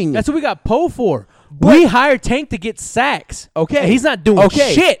 Doing. That's what we got Poe for. We hired Tank to get sacks. Okay. And he's not doing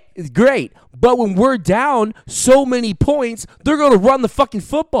shit. It's great. But when we're down so many points, they're going to run the fucking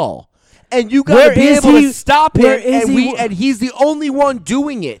football. And you got to be able to stop him, and he's the only one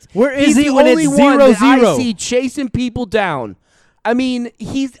doing it. Where is he when it's 0-0? I see chasing people down. I mean,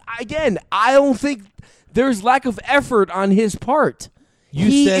 I don't think there's lack of effort on his part.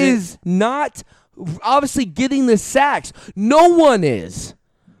 He is not obviously getting the sacks. No one is.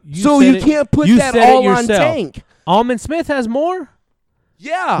 You can't put that all on Tank. Almond Smith has more?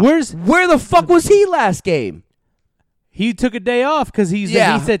 Yeah. Where the fuck was he last game? He took a day off because he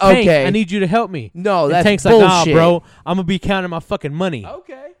said, Tank, I need you to help me. No, and that's Tank's bullshit. like, nah, bro, I'm going to be counting my fucking money.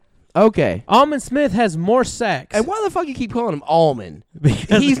 Okay. Almond Smith has more sacks. And why the fuck you keep calling him Almond?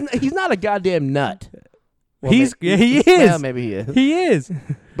 Because he's not a goddamn nut. Well, he is. Yeah, maybe he is. He is.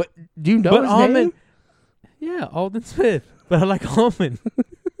 But do you know his name? Yeah, Alden Smith. But I like Almond.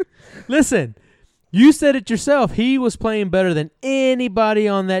 Listen. You said it yourself. He was playing better than anybody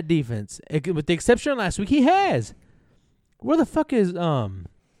on that defense. With the exception of last week, he has. Where the fuck is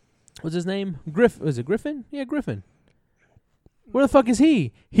what's his name? Was it Griffin? Yeah, Griffin. Where the fuck is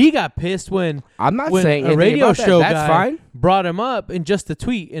he? He got pissed when saying a radio show That's guy fine. brought him up in just a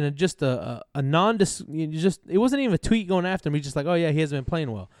tweet and just a it wasn't even a tweet going after him. He's just like, oh yeah, he hasn't been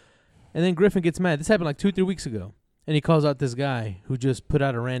playing well. And then Griffin gets mad. This happened like 2-3 weeks ago. And he calls out this guy who just put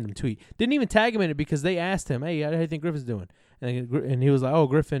out a random tweet. Didn't even tag him in it because they asked him, hey, how do you think Griffin's doing? And he was like, oh,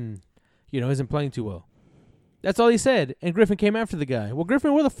 Griffin, isn't playing too well. That's all he said. And Griffin came after the guy. Well,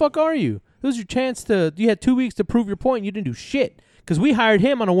 Griffin, where the fuck are you? It was your chance you had 2 weeks to prove your point. And you didn't do shit. Because we hired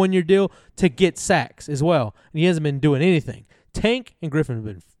him on a 1-year deal to get sacks as well. And he hasn't been doing anything. Tank and Griffin have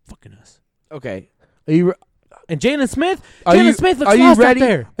been fucking us. Okay. And Jalen Smith Are looks you lost ready? out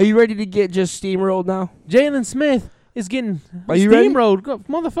there. Are you ready to get just steamrolled now? Jalen Smith is getting Are you ready? steamrolled. Go,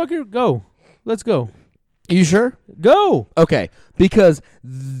 motherfucker, go. Let's go. You sure? Go. Okay, because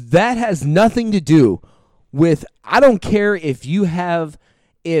that has nothing to do with, I don't care if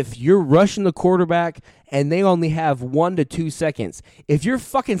you're rushing the quarterback and they only have 1 to 2 seconds. If your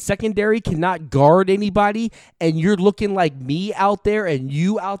fucking secondary cannot guard anybody and you're looking like me out there and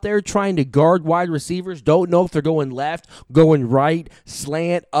you out there trying to guard wide receivers, don't know if they're going left, going right,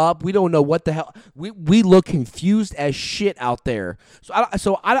 slant, up. We don't know what the hell. We look confused as shit out there.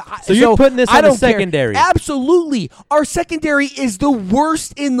 So you're putting this I on the don't care. secondary. Absolutely. Our secondary is the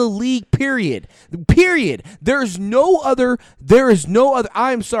worst in the league, period. There is no other.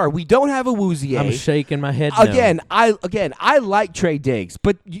 I'm sorry. We don't have a Woozier. I'm shaking my head no. I like Trey Diggs,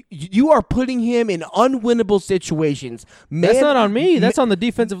 but you are putting him in unwinnable situations. Man, That's not on me. That's on the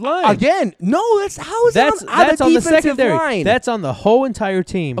defensive line. Again, no. That's That's on the secondary. Line. That's on the whole entire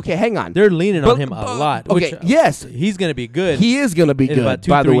team. Okay, hang on. They're leaning on him a lot. Okay, which, yes, he's going to be good. He is going to be in good. about 2-3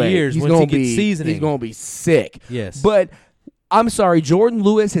 by the way, years he's once gonna he gets seasoning. He's going to be sick. Yes, but I'm sorry, Jordan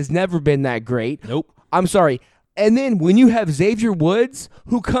Lewis has never been that great. Nope. I'm sorry. And then when you have Xavier Woods,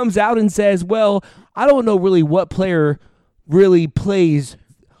 who comes out and says, well, I don't know really what player really plays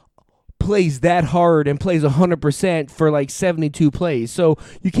that hard and plays 100% for like 72 plays. So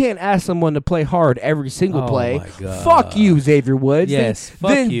you can't ask someone to play hard every single play. My God. Fuck you, Xavier Woods. Yes,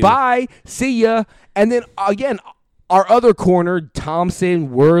 then fuck you. Bye, see ya. And then again, our other corner,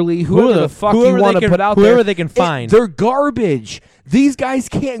 Thompson, Worley, whoever the fuck you want to put out there. Whoever they can find. They're garbage. These guys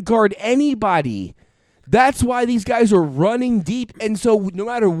can't guard anybody. That's why these guys are running deep. And so no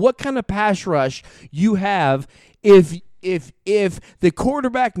matter what kind of pass rush you have, if the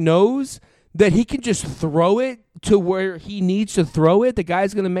quarterback knows that he can just throw it to where he needs to throw it, the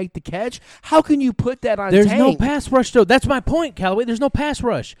guy's going to make the catch. How can you put that on There's Tank? no pass rush though. That's my point, Callaway. There's no pass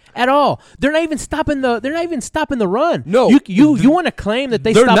rush at all. They're not even stopping the run. No. You want to claim that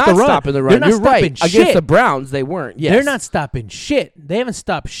They're stopped not the run. stopping the run. They're not You're stopping right. shit. Against the Browns, they weren't. Yes. They're not stopping shit. They haven't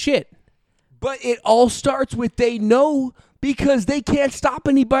stopped shit. But it all starts with they know because they can't stop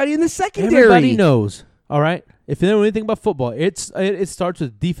anybody in the secondary. Everybody knows. All right. If you know anything about football, it starts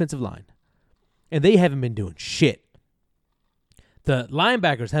with defensive line, and they haven't been doing shit. The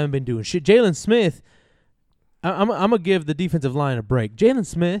linebackers haven't been doing shit. Jalen Smith, I'm gonna give the defensive line a break. Jalen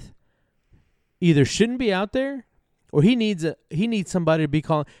Smith either shouldn't be out there, or he needs somebody to be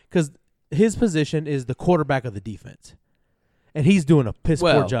calling, because his position is the quarterback of the defense, and he's doing a piss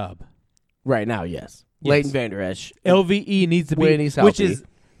poor job Right now, yes. Yes. Leighton Vander Esch. LVE needs to When be, he's which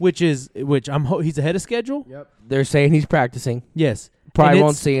healthy. he's ahead of schedule. Yep. They're saying he's practicing. Yes. Probably And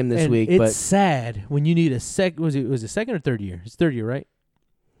won't it's- see him this and week, It's but sad when you need was it second or third year? It's third year, right?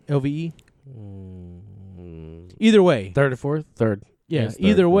 LVE. Either way, third or fourth? Third. yeah. Yes, third,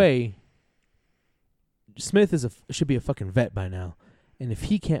 Either fourth. way, Smith should be a fucking vet by now, and if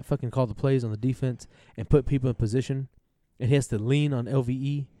he can't fucking call the plays on the defense and put people in position, and he has to lean on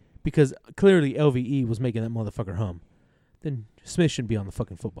LVE because clearly LVE was making that motherfucker hum, then Smith shouldn't be on the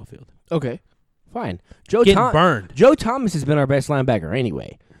fucking football field. Okay. Fine. Getting burned. Joe Thomas has been our best linebacker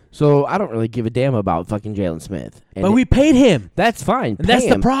anyway. So I don't really give a damn about fucking Jalen Smith. And But we paid him, that's fine. and that's Pay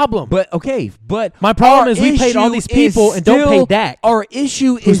the him. problem. But okay, but My problem our is we paid all issue these people is and don't pay still- Dak, Our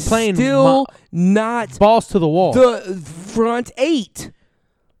issue who's is playing still not balls to the wall. the front eight.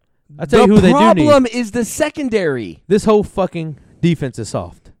 I tell you who they do need. The problem is the secondary. This whole fucking defense is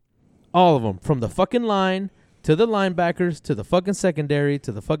soft. All of them, from the fucking line to the linebackers to the fucking secondary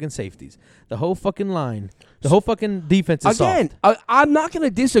to the fucking safeties. The whole fucking line, the whole fucking defense is Again, soft. I'm not going to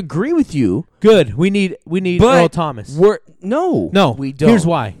disagree with you. Good. We need But Earl Thomas. No, we don't. Here's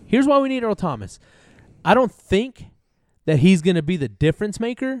why. Here's why we need Earl Thomas. I don't think that he's going to be the difference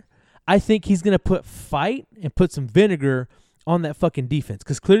maker. I think he's going to put fight and put some vinegar on that fucking defense.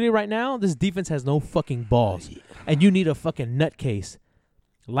 Because clearly right now, this defense has no fucking balls. And you need a fucking nutcase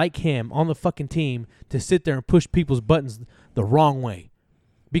like him on the fucking team to sit there and push people's buttons the wrong way.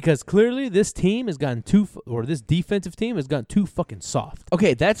 Because clearly this team has gotten this defensive team has gotten too fucking soft.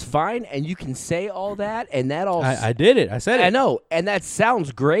 Okay, that's fine, and you can say all that, and that all. I did it. I said it. I know, and that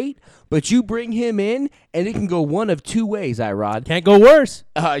sounds great, but you bring him in, and it can go one of two ways, Irod. Can't go worse.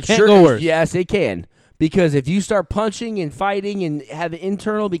 Can't go worse. Yes, it can. Because if you start punching and fighting and have it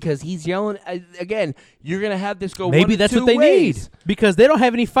internal because he's yelling, again, you're going to have this go Maybe one of that's two what they ways. need. Because they don't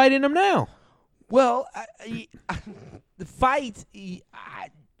have any fight in them now. Well, the fight,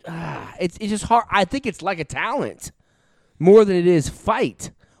 it's just hard. I think it's like a talent more than it is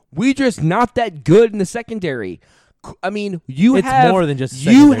fight. We just not that good in the secondary. I mean, you It's have more than just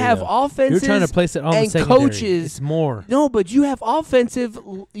you secondary, have though. offenses. You're trying to place it on the and secondary. coaches. It's more. No, but you have offensive.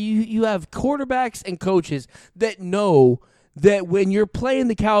 You have quarterbacks and coaches that know that when you're playing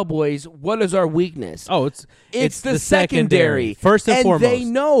the Cowboys, what is our weakness? Oh, It's the secondary. First and foremost. They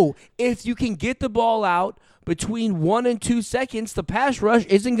know if you can get the ball out between 1 and 2 seconds, the pass rush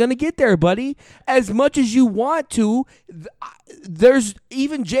isn't going to get there, buddy. As much as you want to, there's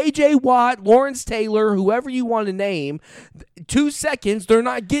even J.J. Watt, Lawrence Taylor, whoever you want to name, 2 seconds, they're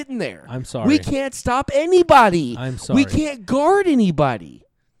not getting there. I'm sorry. We can't stop anybody. I'm sorry. We can't guard anybody.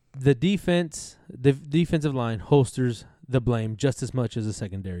 The defensive line holsters the blame just as much as the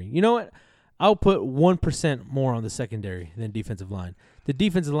secondary. You know what? I'll put 1% more on the secondary than defensive line. The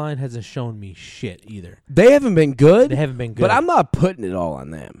defensive line hasn't shown me shit either. They haven't been good. They haven't been good. But I'm not putting it all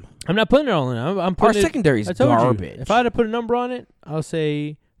on them. I'm not putting it all in. I'm Our putting secondary's I told you, garbage. if I had to put a number on it, I'll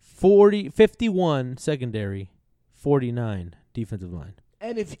say 51 secondary, 49 defensive line.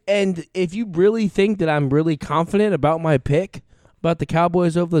 And if you really think that I'm really confident about my pick about the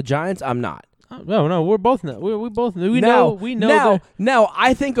Cowboys over the Giants, I'm not. No, we're both not. We both know. We know. Now,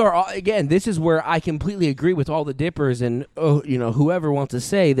 I think this is where I completely agree with all the dippers and whoever wants to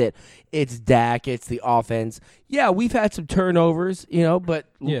say that it's Dak, it's the offense. Yeah, we've had some turnovers, but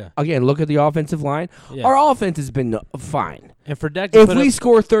again, look at the offensive line. Yeah. Our offense has been fine. And for Dak, to if put we up,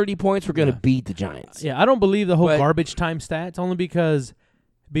 score 30 points, we're going to beat the Giants. I don't believe the whole But- garbage time stats only because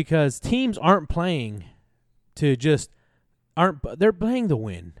teams aren't playing to they're playing to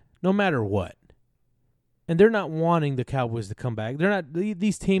win no matter what. And they're not wanting the Cowboys to come back. They're not.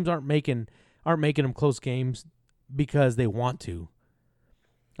 These teams aren't making them close games because they want to.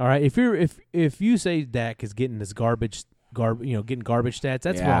 All right. If you say Dak is getting this getting garbage stats,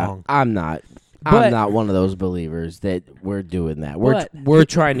 that's wrong. I'm not. But- I'm not one of those believers that we're doing that. We're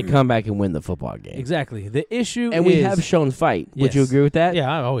trying to come back and win the football game. Exactly. The issue And is, we have shown fight. Would you Yes. agree with that?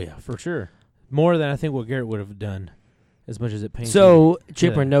 Yeah. Oh yeah, for sure. More than I think what Garrett would have done, as much as it pains. So, me.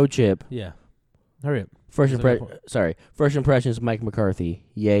 chip or no chip? Yeah. Hurry up. First That's impressions, Mike McCarthy.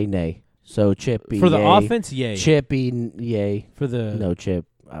 Yay, nay. So Chippy For the yay. offense, yay. Chippy yay. For the No chip,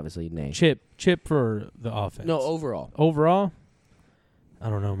 obviously nay. Chip for the offense. No, overall. Overall, I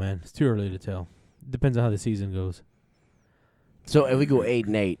don't know, man. It's too early to tell. Depends on how the season goes. So if we go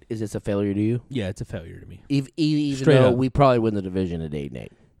 8-8, is this a failure to you? Yeah, it's a failure to me. Even Straight though up. we probably win the division at 8-8.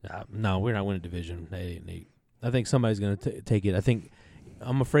 No, we're not winning division. 8-8. I think somebody's going to take it.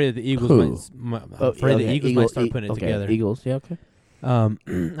 I'm afraid that the Eagles Who? might start putting it together. Eagles, yeah, okay. I'm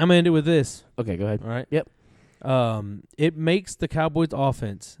going to end it with this. Okay, go ahead. All right. Yep. It makes the Cowboys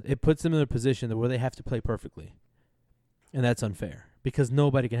offense. It puts them in a position where they have to play perfectly, and that's unfair because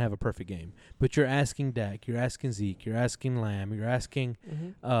nobody can have a perfect game. But you're asking Dak, you're asking Zeke, you're asking Lamb, you're asking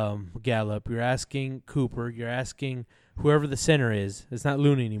Gallup, you're asking Cooper, you're asking whoever the center is. It's not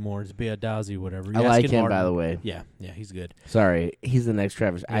Looney anymore. It's Biadazi, whatever. I like him, by the way. Yeah, he's good. Sorry, he's the next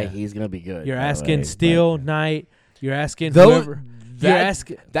Travis. Yeah. He's going to be good. You're by the asking way, Steele, but- Knight. You're asking Those- whoever. You're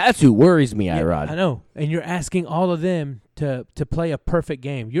asking. That's who worries me, Yeah, Irod. I know. And you're asking all of them to play a perfect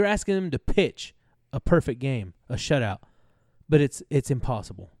game. You're asking them to pitch a perfect game, a shutout. But it's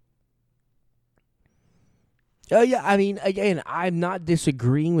impossible. Yeah, I mean, again, I'm not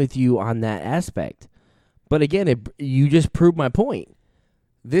disagreeing with you on that aspect. But again, you just proved my point.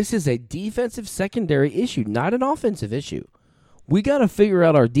 This is a defensive secondary issue, not an offensive issue. We got to figure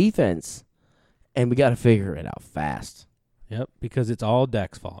out our defense, and we got to figure it out fast. Yep, because it's all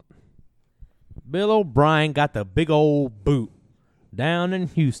Dak's fault. Bill O'Brien got the big old boot down in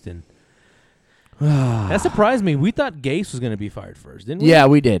Houston. That surprised me. We thought Gase was going to be fired first, didn't we? Yeah,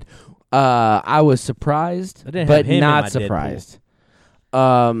 we did. I was surprised, I didn't but have him in not my surprised.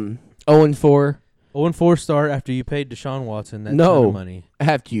 0-4 0-4 start after you paid Deshaun Watson that ton of money.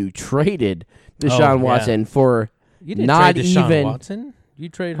 after you traded Deshaun Watson for You didn't not trade Deshaun even. Watson. You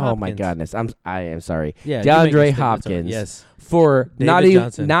trade Hopkins. Oh my goodness! I am sorry. Yeah, you make DeAndre mistakes. Hopkins. Yes. For David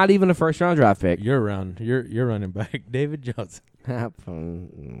Johnson. not even a first round draft pick. You're running back. David Johnson.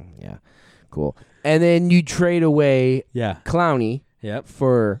 Yeah, cool. And then you trade away Yeah. Clowney Yep.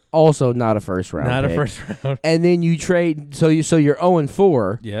 for also not a first round. Not pick. a first round. And then you trade so you're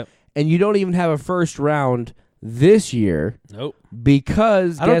 0-4. Yep. And you don't even have a first round this year Nope.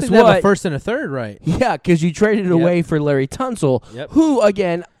 because I don't guess think they what? have a first and a third, right? Yeah, because you traded it away for Larry Tunsil, Yep. who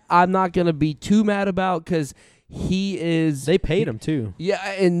again I'm not gonna be too mad about because he is. They paid him too. Yeah,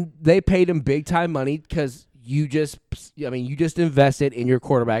 and they paid him big time money because you just invested in your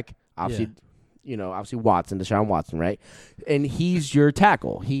quarterback. Obviously, obviously Deshaun Watson, right? And he's your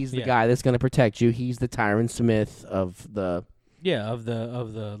tackle. He's the guy that's going to protect you. He's the Tyron Smith of the of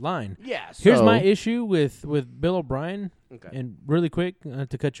the line. Yeah. Here's so- my issue with Bill O'Brien, Okay. and really quick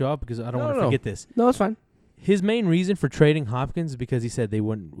to cut you off because I don't want to No. forget this. No, it's fine. His main reason for trading Hopkins is because he said they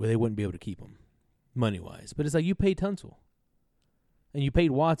wouldn't be able to keep him money wise. But it's like you paid Tunsil and you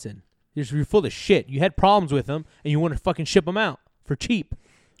paid Watson. You're full of shit. You had problems with him and you want to fucking ship him out for cheap.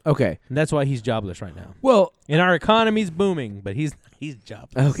 Okay. And that's why he's jobless right now. Well, And our economy's booming, but he's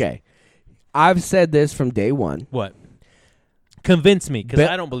jobless. okay. I've said this from day one. What? Convince me, because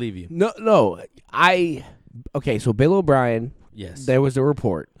Bi- I don't believe you. No. Okay, so Bill O'Brien, Yes. there was a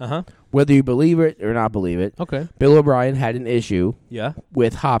report. Uh-huh. Whether you believe it or not believe it, Okay. Bill O'Brien had an issue Yeah.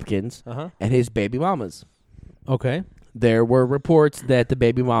 with Hopkins Uh-huh. and his baby mamas. Okay. There were reports that the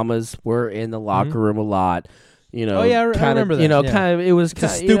baby mamas were in the locker room a lot. You know, Oh, yeah, I remember that, You know, yeah. kind of. It was It's a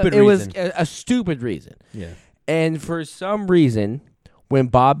kind. You know, stupid it was reason. a stupid reason. Yeah. And for some reason, when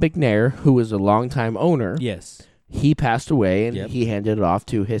Bob McNair, who was a longtime owner, Yes. he passed away and Yep. he handed it off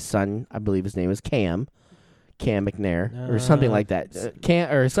to his son. I believe his name is Cam McNair, or something like that.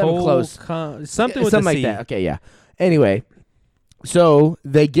 Cam or something close. Something with something a like C. that. Okay, yeah. Anyway, so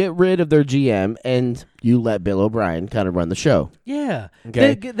they get rid of their GM and you let Bill O'Brien kind of run the show Yeah.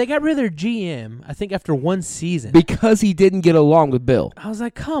 Okay. They got rid of their GM, I think, after one season. because he didn't get along with Bill. I was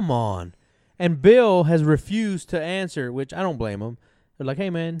like, come on. And Bill has refused to answer, which I don't blame him. They're like,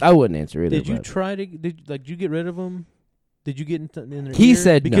 hey, man, I wouldn't answer either. did you but- try to did you get rid of him? Did you get in their He ear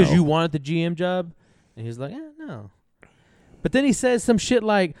said because no. you wanted the GM job? And he's like, no. But then he says some shit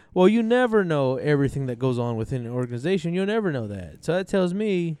like, well, you never know everything that goes on within an organization. You'll never know that. So that tells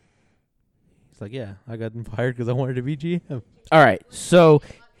me, he's like, yeah, I got them fired because I wanted to be GM. All right, so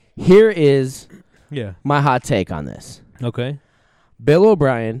here is Yeah. my hot take on this. Okay. Bill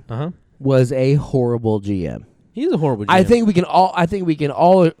O'Brien Uh-huh. was a horrible GM. He's a horrible GM. I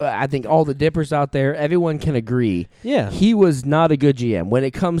think all the dippers out there, everyone can agree. Yeah. He was not a good GM when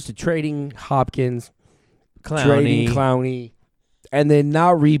it comes to trading Hopkins, trading Clowney, and then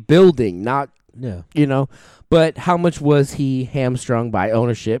not rebuilding, Yeah. But how much was he hamstrung by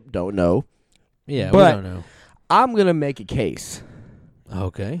ownership? Don't know. Yeah, But- we don't know. I'm going to make a case,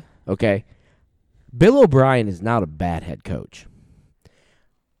 Okay. okay? Bill O'Brien is not a bad head coach.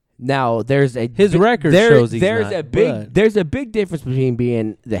 Now, there's a His record shows he's there's not, a big but- there's a big difference between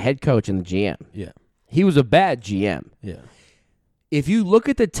being the head coach and the GM. Yeah. He was a bad GM. Yeah. If you look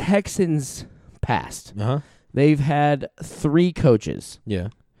at the Texans' past, Uh-huh. they've had 3 coaches. Yeah.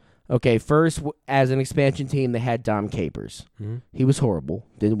 Okay, first, as an expansion team, they had Dom Capers. Mm-hmm. He was horrible.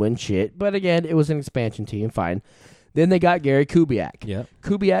 Didn't win shit. But again, it was an expansion team. Fine. Then they got Gary Kubiak. Yep.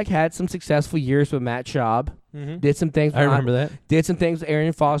 Kubiak had some successful years with Matt Schaub. Mm-hmm. Did some things. I remember that. Did some things with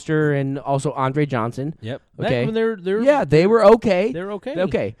Arian Foster and also Andre Johnson. Yep. Okay. Back when they're Yeah, they were okay. they're okay.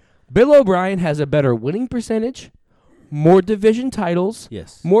 Okay. Bill O'Brien has a better winning percentage, more division titles,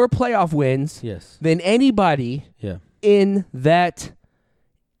 Yes. more playoff wins Yes. than anybody Yeah.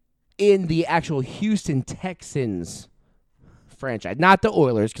 in the actual Houston Texans franchise. Not the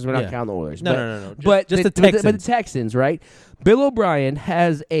Oilers, because we're not Yeah. counting the Oilers. No, but, no. But just the but the Texans. Texans, right? Bill O'Brien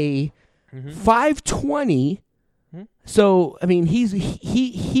has a 520. Mhm. So I mean,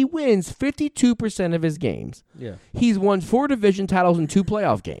 he wins 52% of his games. Yeah. He's won 4 division titles and 2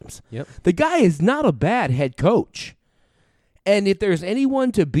 playoff games. Yep. The guy is not a bad head coach. And if there's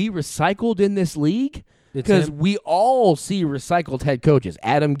anyone to be recycled in this league, It's because him. we all see recycled head coaches.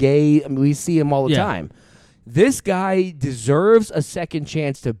 Adam Gay, I mean, we see him all the Yeah. time. This guy deserves a second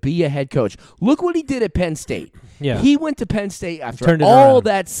chance to be a head coach. Look what he did at Penn State. Yeah. He went to Penn State after Turned it all around.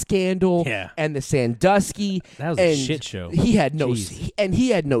 that scandal Yeah. and the Sandusky. That was a and shit show. He had no Jeez. he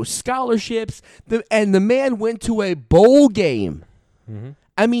had no scholarships. The man went to a bowl game. Mm-hmm.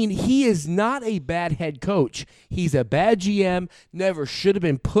 I mean, he is not a bad head coach. He's a bad GM. Never should have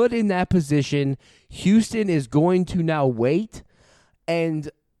been put in that position. Houston is going to now wait.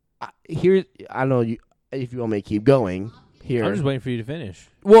 And here, I don't know if you want me to keep going here. I'm just waiting for you to finish.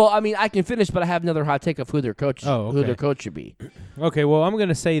 Well, I mean, I can finish, but I have another hot take of who their coach, Oh, who okay. their coach should be. Okay, well, I'm going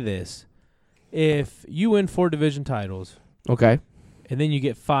to say this. If you win 4 division titles Okay. and then you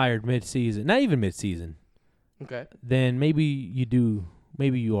get fired mid-season, not even mid-season, Okay. then maybe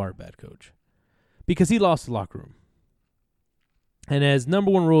you are a bad coach. Because he lost the locker room. And as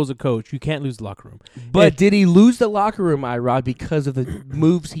number 1 rule as a coach, you can't lose the locker room. But did he lose the locker room, Irod, because of the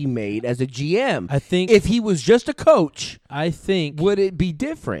moves he made as a GM? I think If he was just a coach, I think would it be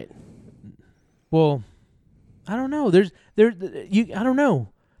different? well, I don't know. I don't know.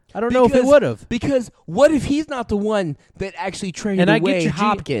 I don't know if it Because- would have. Because what if he's not the one that actually traded And I away get your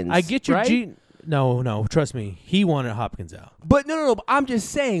Hopkins? I get your right? No, trust me. He wanted Hopkins out. But no. But I'm just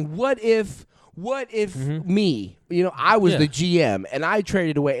saying, what if What if me, I was Yeah. the GM and I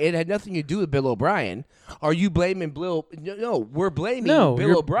traded away? It had nothing to do with Bill O'Brien. Are you blaming Bill? No, we're blaming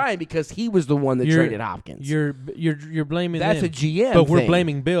Bill O'Brien because he was the one that traded Hopkins. You're blaming That's them. a GM But we're thing.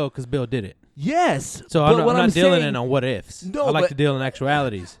 blaming Bill because Bill did it. Yes. So but I'm not dealing saying, in on what ifs. No, I like but- to deal in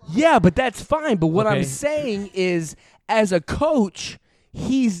actualities. Yeah, but that's fine. But what I'm Okay. saying is, as a coach,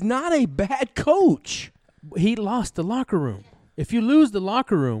 he's not a bad coach He lost the locker room. If you lose the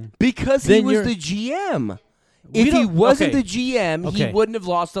locker room, because he Then was you're- the GM. We If he don't- wasn't okay. the GM, he Okay. wouldn't have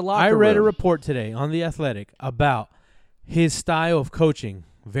lost the locker I read a room. report today on The Athletic about his style of coaching.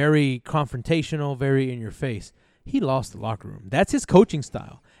 Very confrontational, very in your face. He lost the locker room. That's his coaching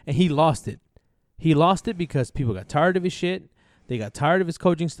style, and he lost it. He lost it because people got tired of his shit. They got tired of his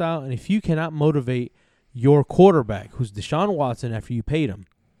coaching style, and if you cannot motivate your quarterback, who's Deshaun Watson, after you paid him,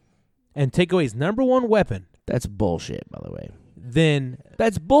 and take away his number one weapon, That's bullshit, by the way. then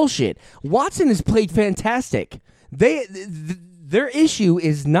That's bullshit. Watson has played fantastic. Their issue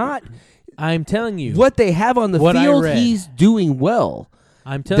is not I'm telling you what they have on the What I field. read. He's doing well.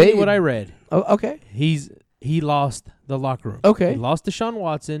 I'm telling They- you what I read. Oh, okay. He lost the locker room. Okay. He lost Deshaun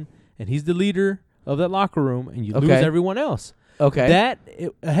Watson, and he's the leader of that locker room, and you lose Okay. everyone else. Okay.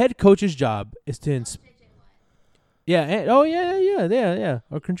 A head coach's job is to yeah.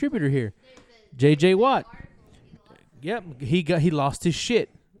 Our contributor here, J.J. Watt. Yep, he lost his shit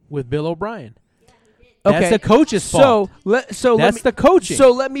with Bill O'Brien. That's Okay. the coach's fault. That's the coaching.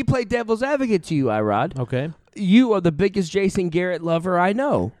 So let me play devil's advocate to you, Irod. Okay. You are the biggest Jason Garrett lover I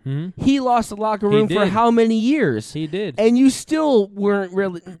know. Mhm. He lost the locker room for did. how many years? He did. And you still weren't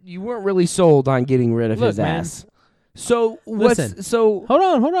really sold on getting rid of Look, his man. ass. So Listen. so Hold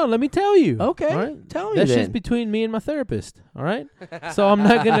on. Let me tell you. Okay, All right? tell me That's then. just between me and my therapist. All right. So I'm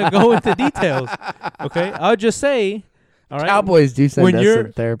not gonna go into details. Okay. I'll just say. All right. Cowboys do send When us you're-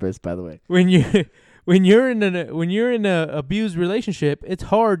 a therapist, by the way. When you're in an abused relationship, it's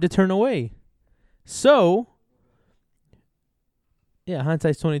hard to turn away. So. Yeah,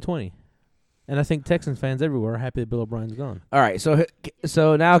 hindsight's 20/20, and I think Texans fans everywhere are happy that Bill O'Brien's gone. All right,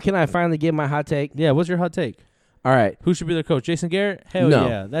 so now can I finally give my hot take? Yeah, what's your hot take? All right. Who should be their coach? Jason Garrett? Hell No.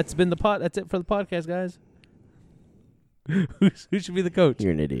 yeah. That's been that's it for the podcast, guys. Who should be the coach?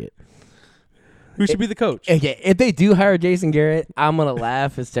 You're an idiot. Who should be the coach? Okay, if they do hire Jason Garrett, I'm going to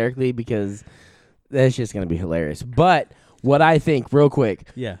laugh hysterically because that's just going to be hilarious. But what I think, real quick,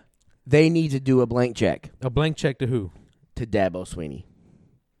 Yeah. they need to do a blank check A blank check to who? to Dabo Sweeney.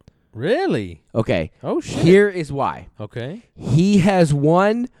 Really? Okay. Oh, shit. Here is why. Okay. He has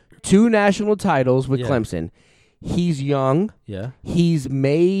won 2 national titles with Yeah. Clemson. He's young. Yeah. He's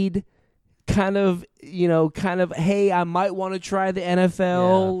made kind of, hey, I might want to try the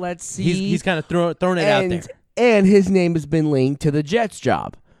NFL. Yeah. Let's see. He's kind of thrown it out there. And his name has been linked to the Jets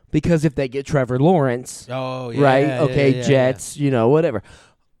job because if they get Trevor Lawrence, Oh, yeah. right? yeah, Okay, yeah, Jets, whatever.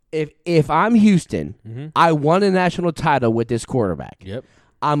 If I'm Houston, Mm-hmm. I won a national title with this quarterback. Yep.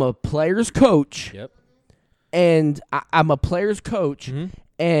 I'm a player's coach, Yep. and I'm a player's coach, Mm-hmm.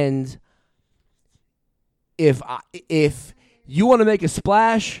 and if you want to make a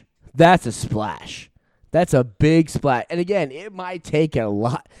splash, that's a splash. That's a big splash. And again, it might take a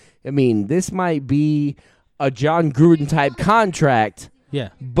lot. I mean, this might be a John Gruden type contract. Yeah.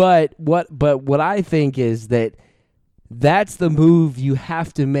 But what I think is that's the move you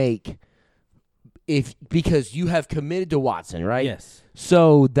have to make because you have committed to Watson, right? Yes.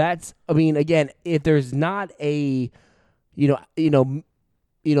 So again, if there's not a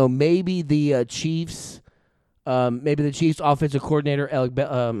maybe the Chiefs offensive coordinator Eric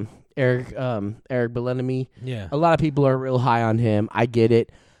Bieniemy. Yeah. A lot of people are real high on him. I get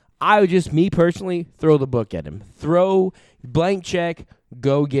it. I would just, me personally, throw the book at him. Throw blank check,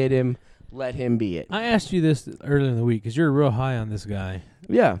 go get him, let him be it. I asked you this earlier in the week because you're real high on this guy.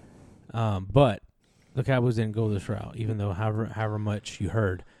 Yeah. But the Cowboys didn't go this route, even though however much you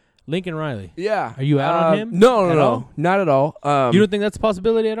heard. Lincoln Riley. Yeah. Are you out on him? No, at all? not at all. You don't think that's a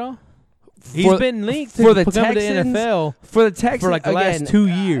possibility at all? He's been linked to for the becoming the Texans- NFL for the Texans for like the last 2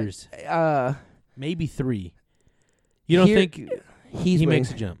 years, Uh, maybe 3. You don't Here- think he's he waiting-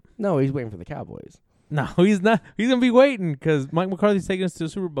 makes a jump? No, he's waiting for the Cowboys. No, he's not. He's gonna be waiting because Mike McCarthy's taking us to the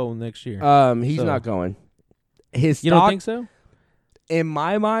Super Bowl next year. He's So- not going. His You stock, don't think so? in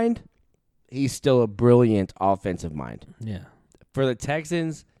my mind, he's still a brilliant offensive mind. Yeah. For the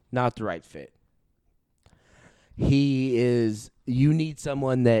Texans, not the right fit. He is. You need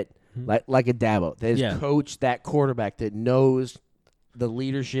someone that like a Dabo that has Yeah. coached that quarterback that knows the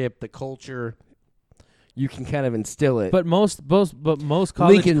leadership, the culture. you can kind of instill it. But most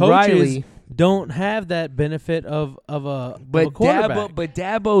college Lincoln coaches Riley don't have that benefit of a quarterback. But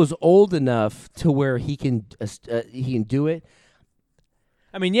Dabo's old enough to where he can do it.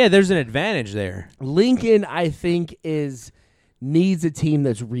 I mean, yeah, there's an advantage there. Lincoln, I think, needs a team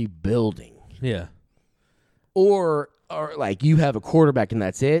that's rebuilding. Yeah. Or like you have a quarterback and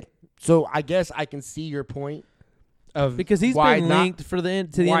that's it. So I guess I can see your point of because he's been linked to the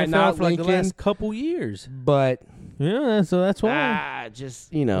NFL for like the last couple years. But yeah, so that's why.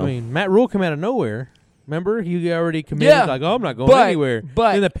 Just I mean, Matt Rule came out of nowhere. Remember, he already committed like, "Oh, I'm not going anywhere."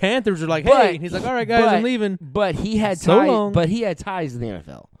 But then the Panthers are like, "Hey," and he's like, "All right, guys, I'm leaving." But he had ties. But he had ties in the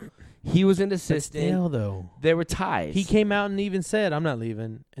NFL. He was an assistant. Still, though, there were ties. He came out and even said, "I'm not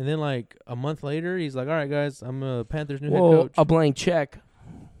leaving." And then, like a month later, he's like, "All right, guys, I'm a Panthers new head coach." A blank check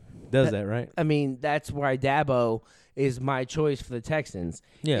does that, right? I mean, that's why Dabo is my choice for the Texans.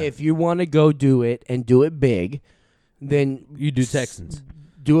 Yeah. If you want to go do it and do it big, then you do Texans.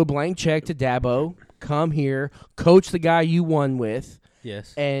 Do a blank check to Dabo. Come here, coach the guy you won with.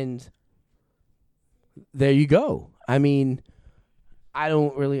 Yes. And there you go. I mean, I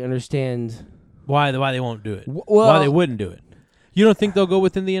don't really understand why they won't do it. Why they wouldn't do it. You don't think they'll go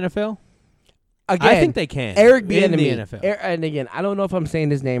within the NFL? Again, I think they can. Eric in Bieniemy, the NFL. And again, I don't know if I'm saying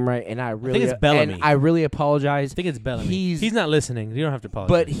his name right, and I think it's Bellamy. And I really apologize. I think it's Bellamy. He's not listening. You don't have to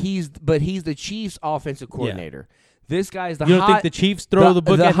apologize. But he's the Chiefs' offensive coordinator. Yeah. This guy's the You don't think the Chiefs throw the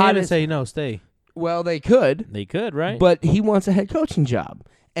book at him and say, "No, stay"? Well, they could. They could, right? But he wants a head coaching job.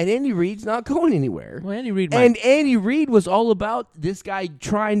 And Andy Reid's not going anywhere. Well, Andy Reid Andy Reid was all about this guy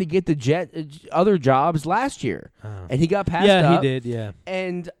trying to get the other jobs last year. Oh. And he got passed up. Yeah, he did, yeah.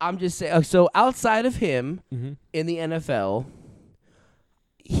 And I'm just saying, so outside of him in the NFL,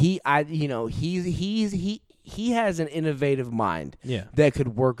 he has an innovative mind that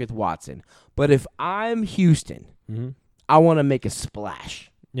could work with Watson. But if I'm Houston, I want to make a splash.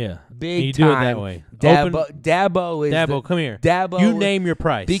 Yeah, big you time. Do it that way. Dabo, come here. Dabo, you name your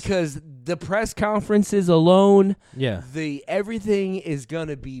price because the press conferences alone. Yeah, everything is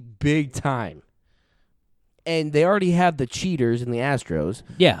gonna be big time, and they already have the cheaters in the Astros.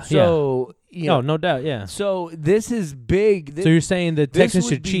 Yeah, so no doubt. Yeah. So this is big. So you're saying the Texans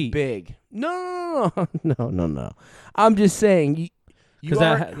should cheat? Big? No. I'm just saying because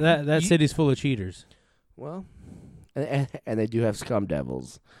that city's full of cheaters. Well. And they do have scum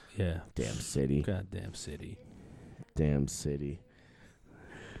devils. Yeah. Damn city. Goddamn city. Damn city.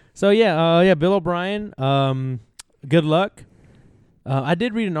 So, Bill O'Brien, good luck. I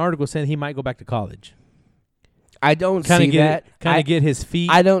did read an article saying he might go back to college. I don't see that. Kind of get his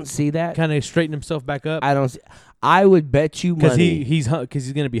feet. I don't see that. Kind of straighten himself back up. I don't see. I would bet you money. Because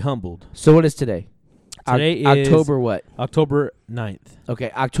he's going to be humbled. So what is today? Today is October what? October 9th.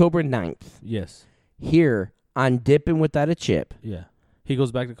 Okay, October 9th. Yes. Here on Dipping Without a Chip. Yeah. He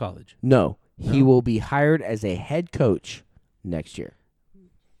goes back to college. No. He will be hired as a head coach next year.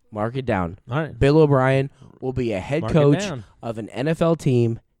 Mark it down. All right. Bill O'Brien will be a head coach of an NFL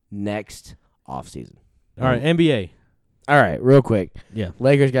team next offseason. All right, NBA. All right, real quick. Yeah.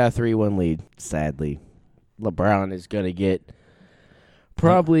 Lakers got a 3-1 lead, sadly. LeBron is going to get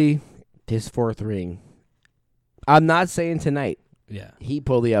probably his 4th ring. I'm not saying tonight. Yeah. He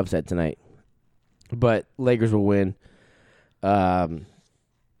pulled the upset tonight. But Lakers will win. It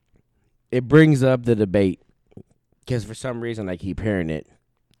brings up the debate because for some reason I keep hearing it.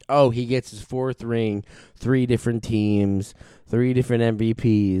 Oh, he gets his 4th ring, 3 different teams, 3 different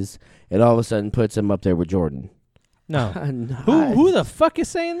MVPs. It all of a sudden puts him up there with Jordan. No. Who the fuck is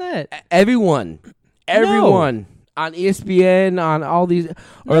saying that? Everyone on ESPN, on all these,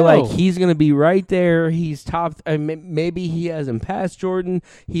 or like he's going to be right there. He's top. Maybe he hasn't passed Jordan.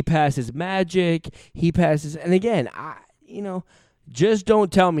 He passes Magic. He passes, and again, just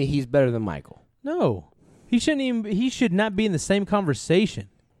don't tell me he's better than Michael. No, he shouldn't even. He should not be in the same conversation.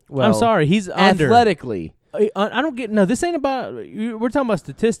 Well, I'm sorry, he's athletically. I don't get. No, this ain't about. We're talking about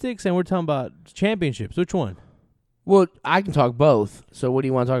statistics and we're talking about championships. Which one? Well, I can talk both. So what do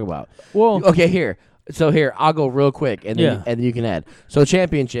you want to talk about? Well, okay, here. So here, I'll go real quick, and then you can add. So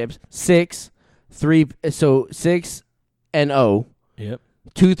championships, 6-3. So 6-0. Yep.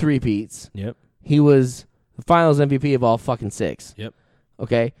 2 3-peats. Yep. He was the Finals MVP of all fucking 6. Yep.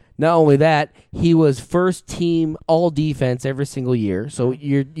 Okay. Not only that, he was first team all defense every single year. So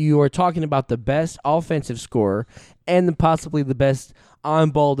you are talking about the best offensive scorer and possibly the best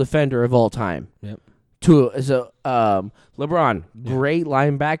on-ball defender of all time. Yep. LeBron, great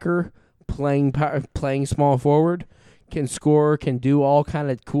linebacker, playing small forward, can score, can do all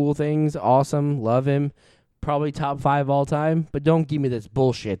kind of cool things. Awesome, love him. probably top 5 all time, but don't give me this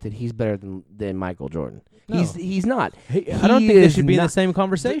bullshit that he's better than Michael Jordan. No. He's not. I don't think they should be in the same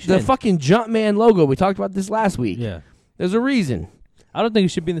conversation. The fucking Jumpman logo, we talked about this last week. Yeah. There's a reason. I don't think he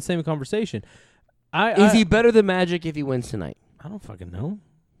should be in the same conversation. Is he better than Magic if he wins tonight? I don't fucking know.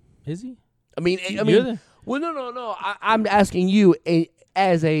 Is he? Well, no. I'm asking you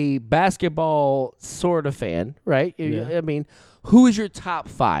as a basketball sort of fan, right? Yeah. I mean, who is your top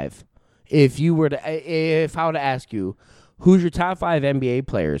 5? If I were to ask you, who's your top 5 NBA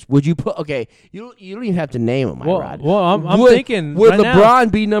players? Would you put? Okay, you don't even have to name them. Rod. Well, I'm thinking. Would right LeBron now,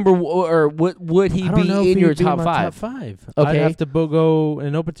 be number, or would he I don't know be if in he'd your be top my 5? Top 5. Okay. I'd have to go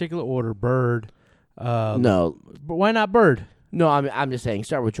in no particular order. Bird. No, but why not Bird? no. I'm just saying.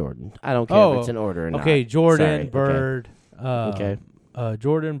 Start with Jordan. I don't care if it's in order or not. Okay, Jordan, Sorry, Bird. Okay.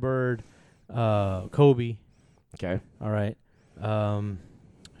 Jordan, Bird, Kobe. Okay. All right.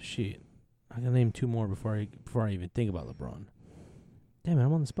 Shit. I can name 2 more before I even think about LeBron. Damn it,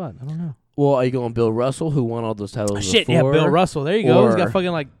 I'm on the spot. I don't know. Well, are you going Bill Russell, who won all those titles? Shit, yeah, before? Bill Russell. There you go. He's Or- got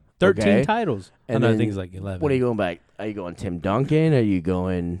fucking like 13 Okay. titles. And I then think it's like 11. What are you going back? Are you going Tim Duncan? Are you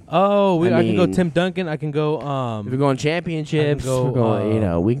going? Oh, I I can go mean- Tim Duncan. I can go If we're going championships, I can go, we're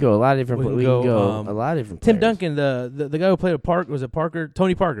going, we can go a lot of different. we can go, a lot of different. Tim players. Duncan, the guy who played with Parker. Was it Parker?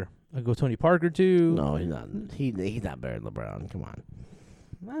 Tony Parker. I go Tony Parker too. No, he's not. He's not better than LeBron. Come on.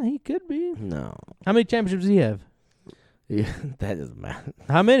 Well, he could be. No. How many championships does he have? Yeah, that doesn't matter.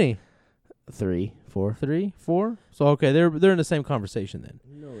 How many? 3, 4. 3, 4. So okay, they're in the same conversation then.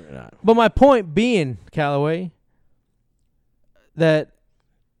 No, they're not. But my point being, Callaway, that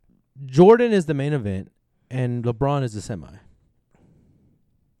Jordan is the main event and LeBron is the semi.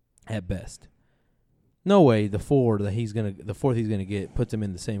 At best. No way the fourth he's gonna get puts him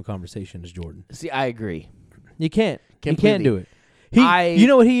in the same conversation as Jordan. See, I agree. You can't. You Completely. can't do it. You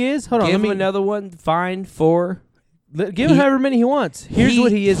know what he is? Hold on. Give Let me him another one. Fine. 4. give him however many he wants. Here's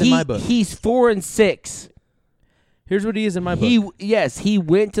what he is in my book. He's 4 and 6. Here's what he is in my book. He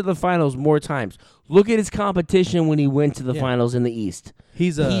went to the finals more times. Look at his competition when he went to the finals in the East.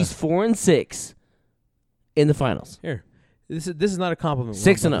 He's 4 and 6 in the finals. Here. This is not a compliment.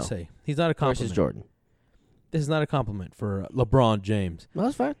 6-0. Say. He's not a compliment. Versus Jordan. This is not a compliment for LeBron James. No,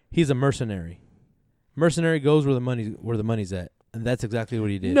 that's fine. He's a mercenary. Mercenary goes where the money's at, and that's exactly what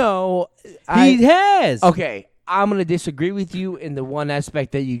he did. No, he has. Okay, I'm going to disagree with you in the one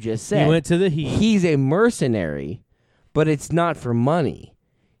aspect that you just said. He went to the Heat. He's a mercenary, but it's not for money.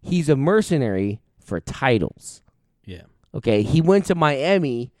 He's a mercenary for titles. Yeah. Okay, he went to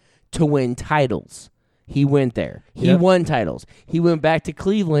Miami to win titles. He went there. He Yep. won titles. He went back to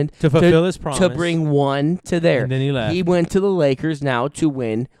Cleveland To fulfill his promise. to bring one to there. And then he left. He went to the Lakers now to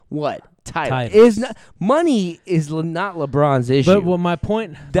win what? Titles. Titles. Money is not LeBron's issue. But my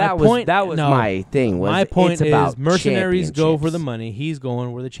point. that was my thing. Was my point it's about is mercenaries go for the championships. money. He's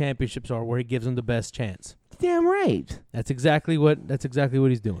going where the championships are, where he gives them the best chance. Damn right. That's exactly what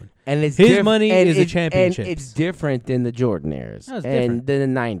he's doing. And it's His money is the and championships. it's different than the Jordan eras No, it's and different.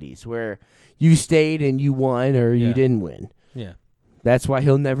 than the 90s where you stayed and you won or you Yeah. didn't win. Yeah. That's why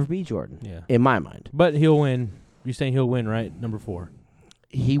he'll never be Jordan. Yeah. In my mind. But he'll win. You're saying he'll win, right? Number 4.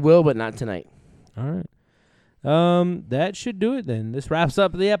 He will, but not tonight. All right. That should do it then. This wraps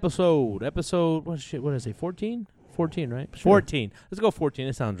up the episode. What did I say? 14? 14, right? Sure. 14. Let's go 14.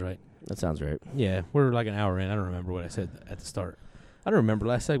 It sounds right. That sounds right. Yeah, we're like an hour in. I don't remember what I said at the start. I don't remember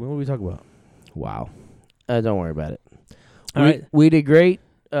last segment. What did we talk about? Wow. Don't worry about it. All right. We did great.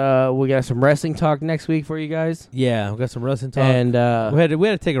 We got some wrestling talk next week for you guys. Yeah, we got some wrestling talk. And we had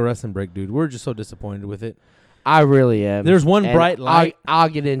to take a wrestling break, dude. We're just so disappointed with it. I really am. There's one And bright light. I'll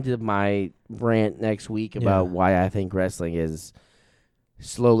get into my rant next week about why I think wrestling is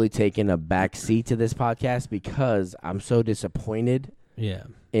slowly taking a back seat to this podcast because I'm so disappointed Yeah.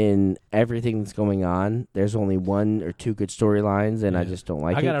 in everything that's going on. There's only 1 or 2 good storylines, and I Yeah. just don't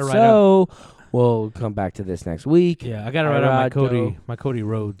like I it. gotta write So we'll come back to this next week. Yeah, I got to write out Alright, my Cody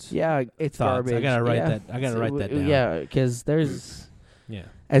Rhodes. Yeah, it's Thoughts. I garbage. gotta write Yeah. that. I gotta write that down. Yeah, because there's Yeah.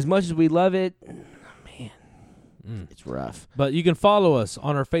 as much as we love it, man, Mm. it's rough. But you can follow us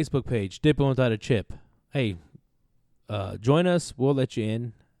on our Facebook page, Dipping Without a Chip. Hey, join us. We'll let you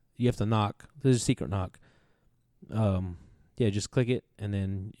in. You have to knock. There's a secret knock. Yeah, just click it, and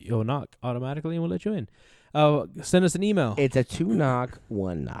then you'll knock automatically, and we'll let you in. Send us an email. It's a 2 knock,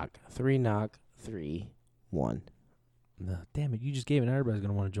 1 knock, 3 knock, 3, 1. No, damn it, you just gave it. Everybody's going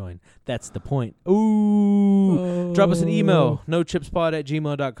to want to join. That's the point. Ooh. Drop us an email,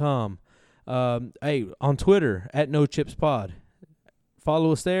 nochipspod@gmail.com. Hey, on Twitter, @nochipspod.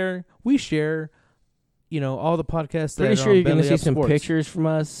 Follow us there. We share, all the podcasts that Pretty are sure on you're going to Belly see Up some Sports. pictures from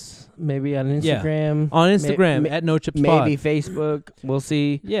us Maybe on Yeah. Instagram. On Instagram at No Chips Pod. Maybe Facebook. We'll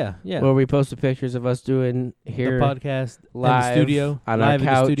see. Yeah. Where we post the pictures of us doing here the podcast live in the studio. on live our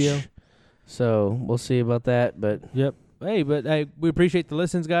couch. in the studio. So we'll see about that. But Yep. Hey, but we appreciate the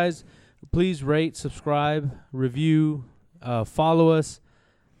listens, guys. Please rate, subscribe, review, follow us.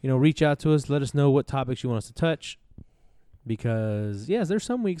 Reach out to us. Let us know what topics you want us to touch. Because there's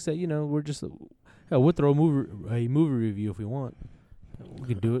some weeks that we're just we'll throw a movie review if we want. We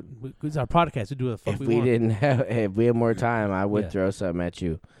can do it. It's our podcast. We do what the fuck we want. If we had more time, I would throw something at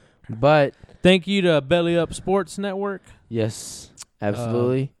you. But thank you to Belly Up Sports Network. Yes,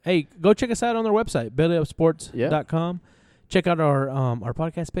 absolutely. Hey, go check us out on their website, bellyupsports.com. Check out our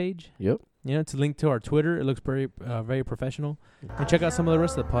podcast page. Yep. It's a link to our Twitter. It looks very very professional. And check out some of the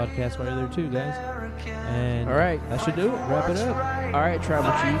rest of the podcasts while you're there too, guys. And all right, that should do it. Wrap it up. All right,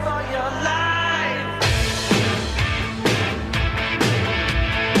 Tribal Chief.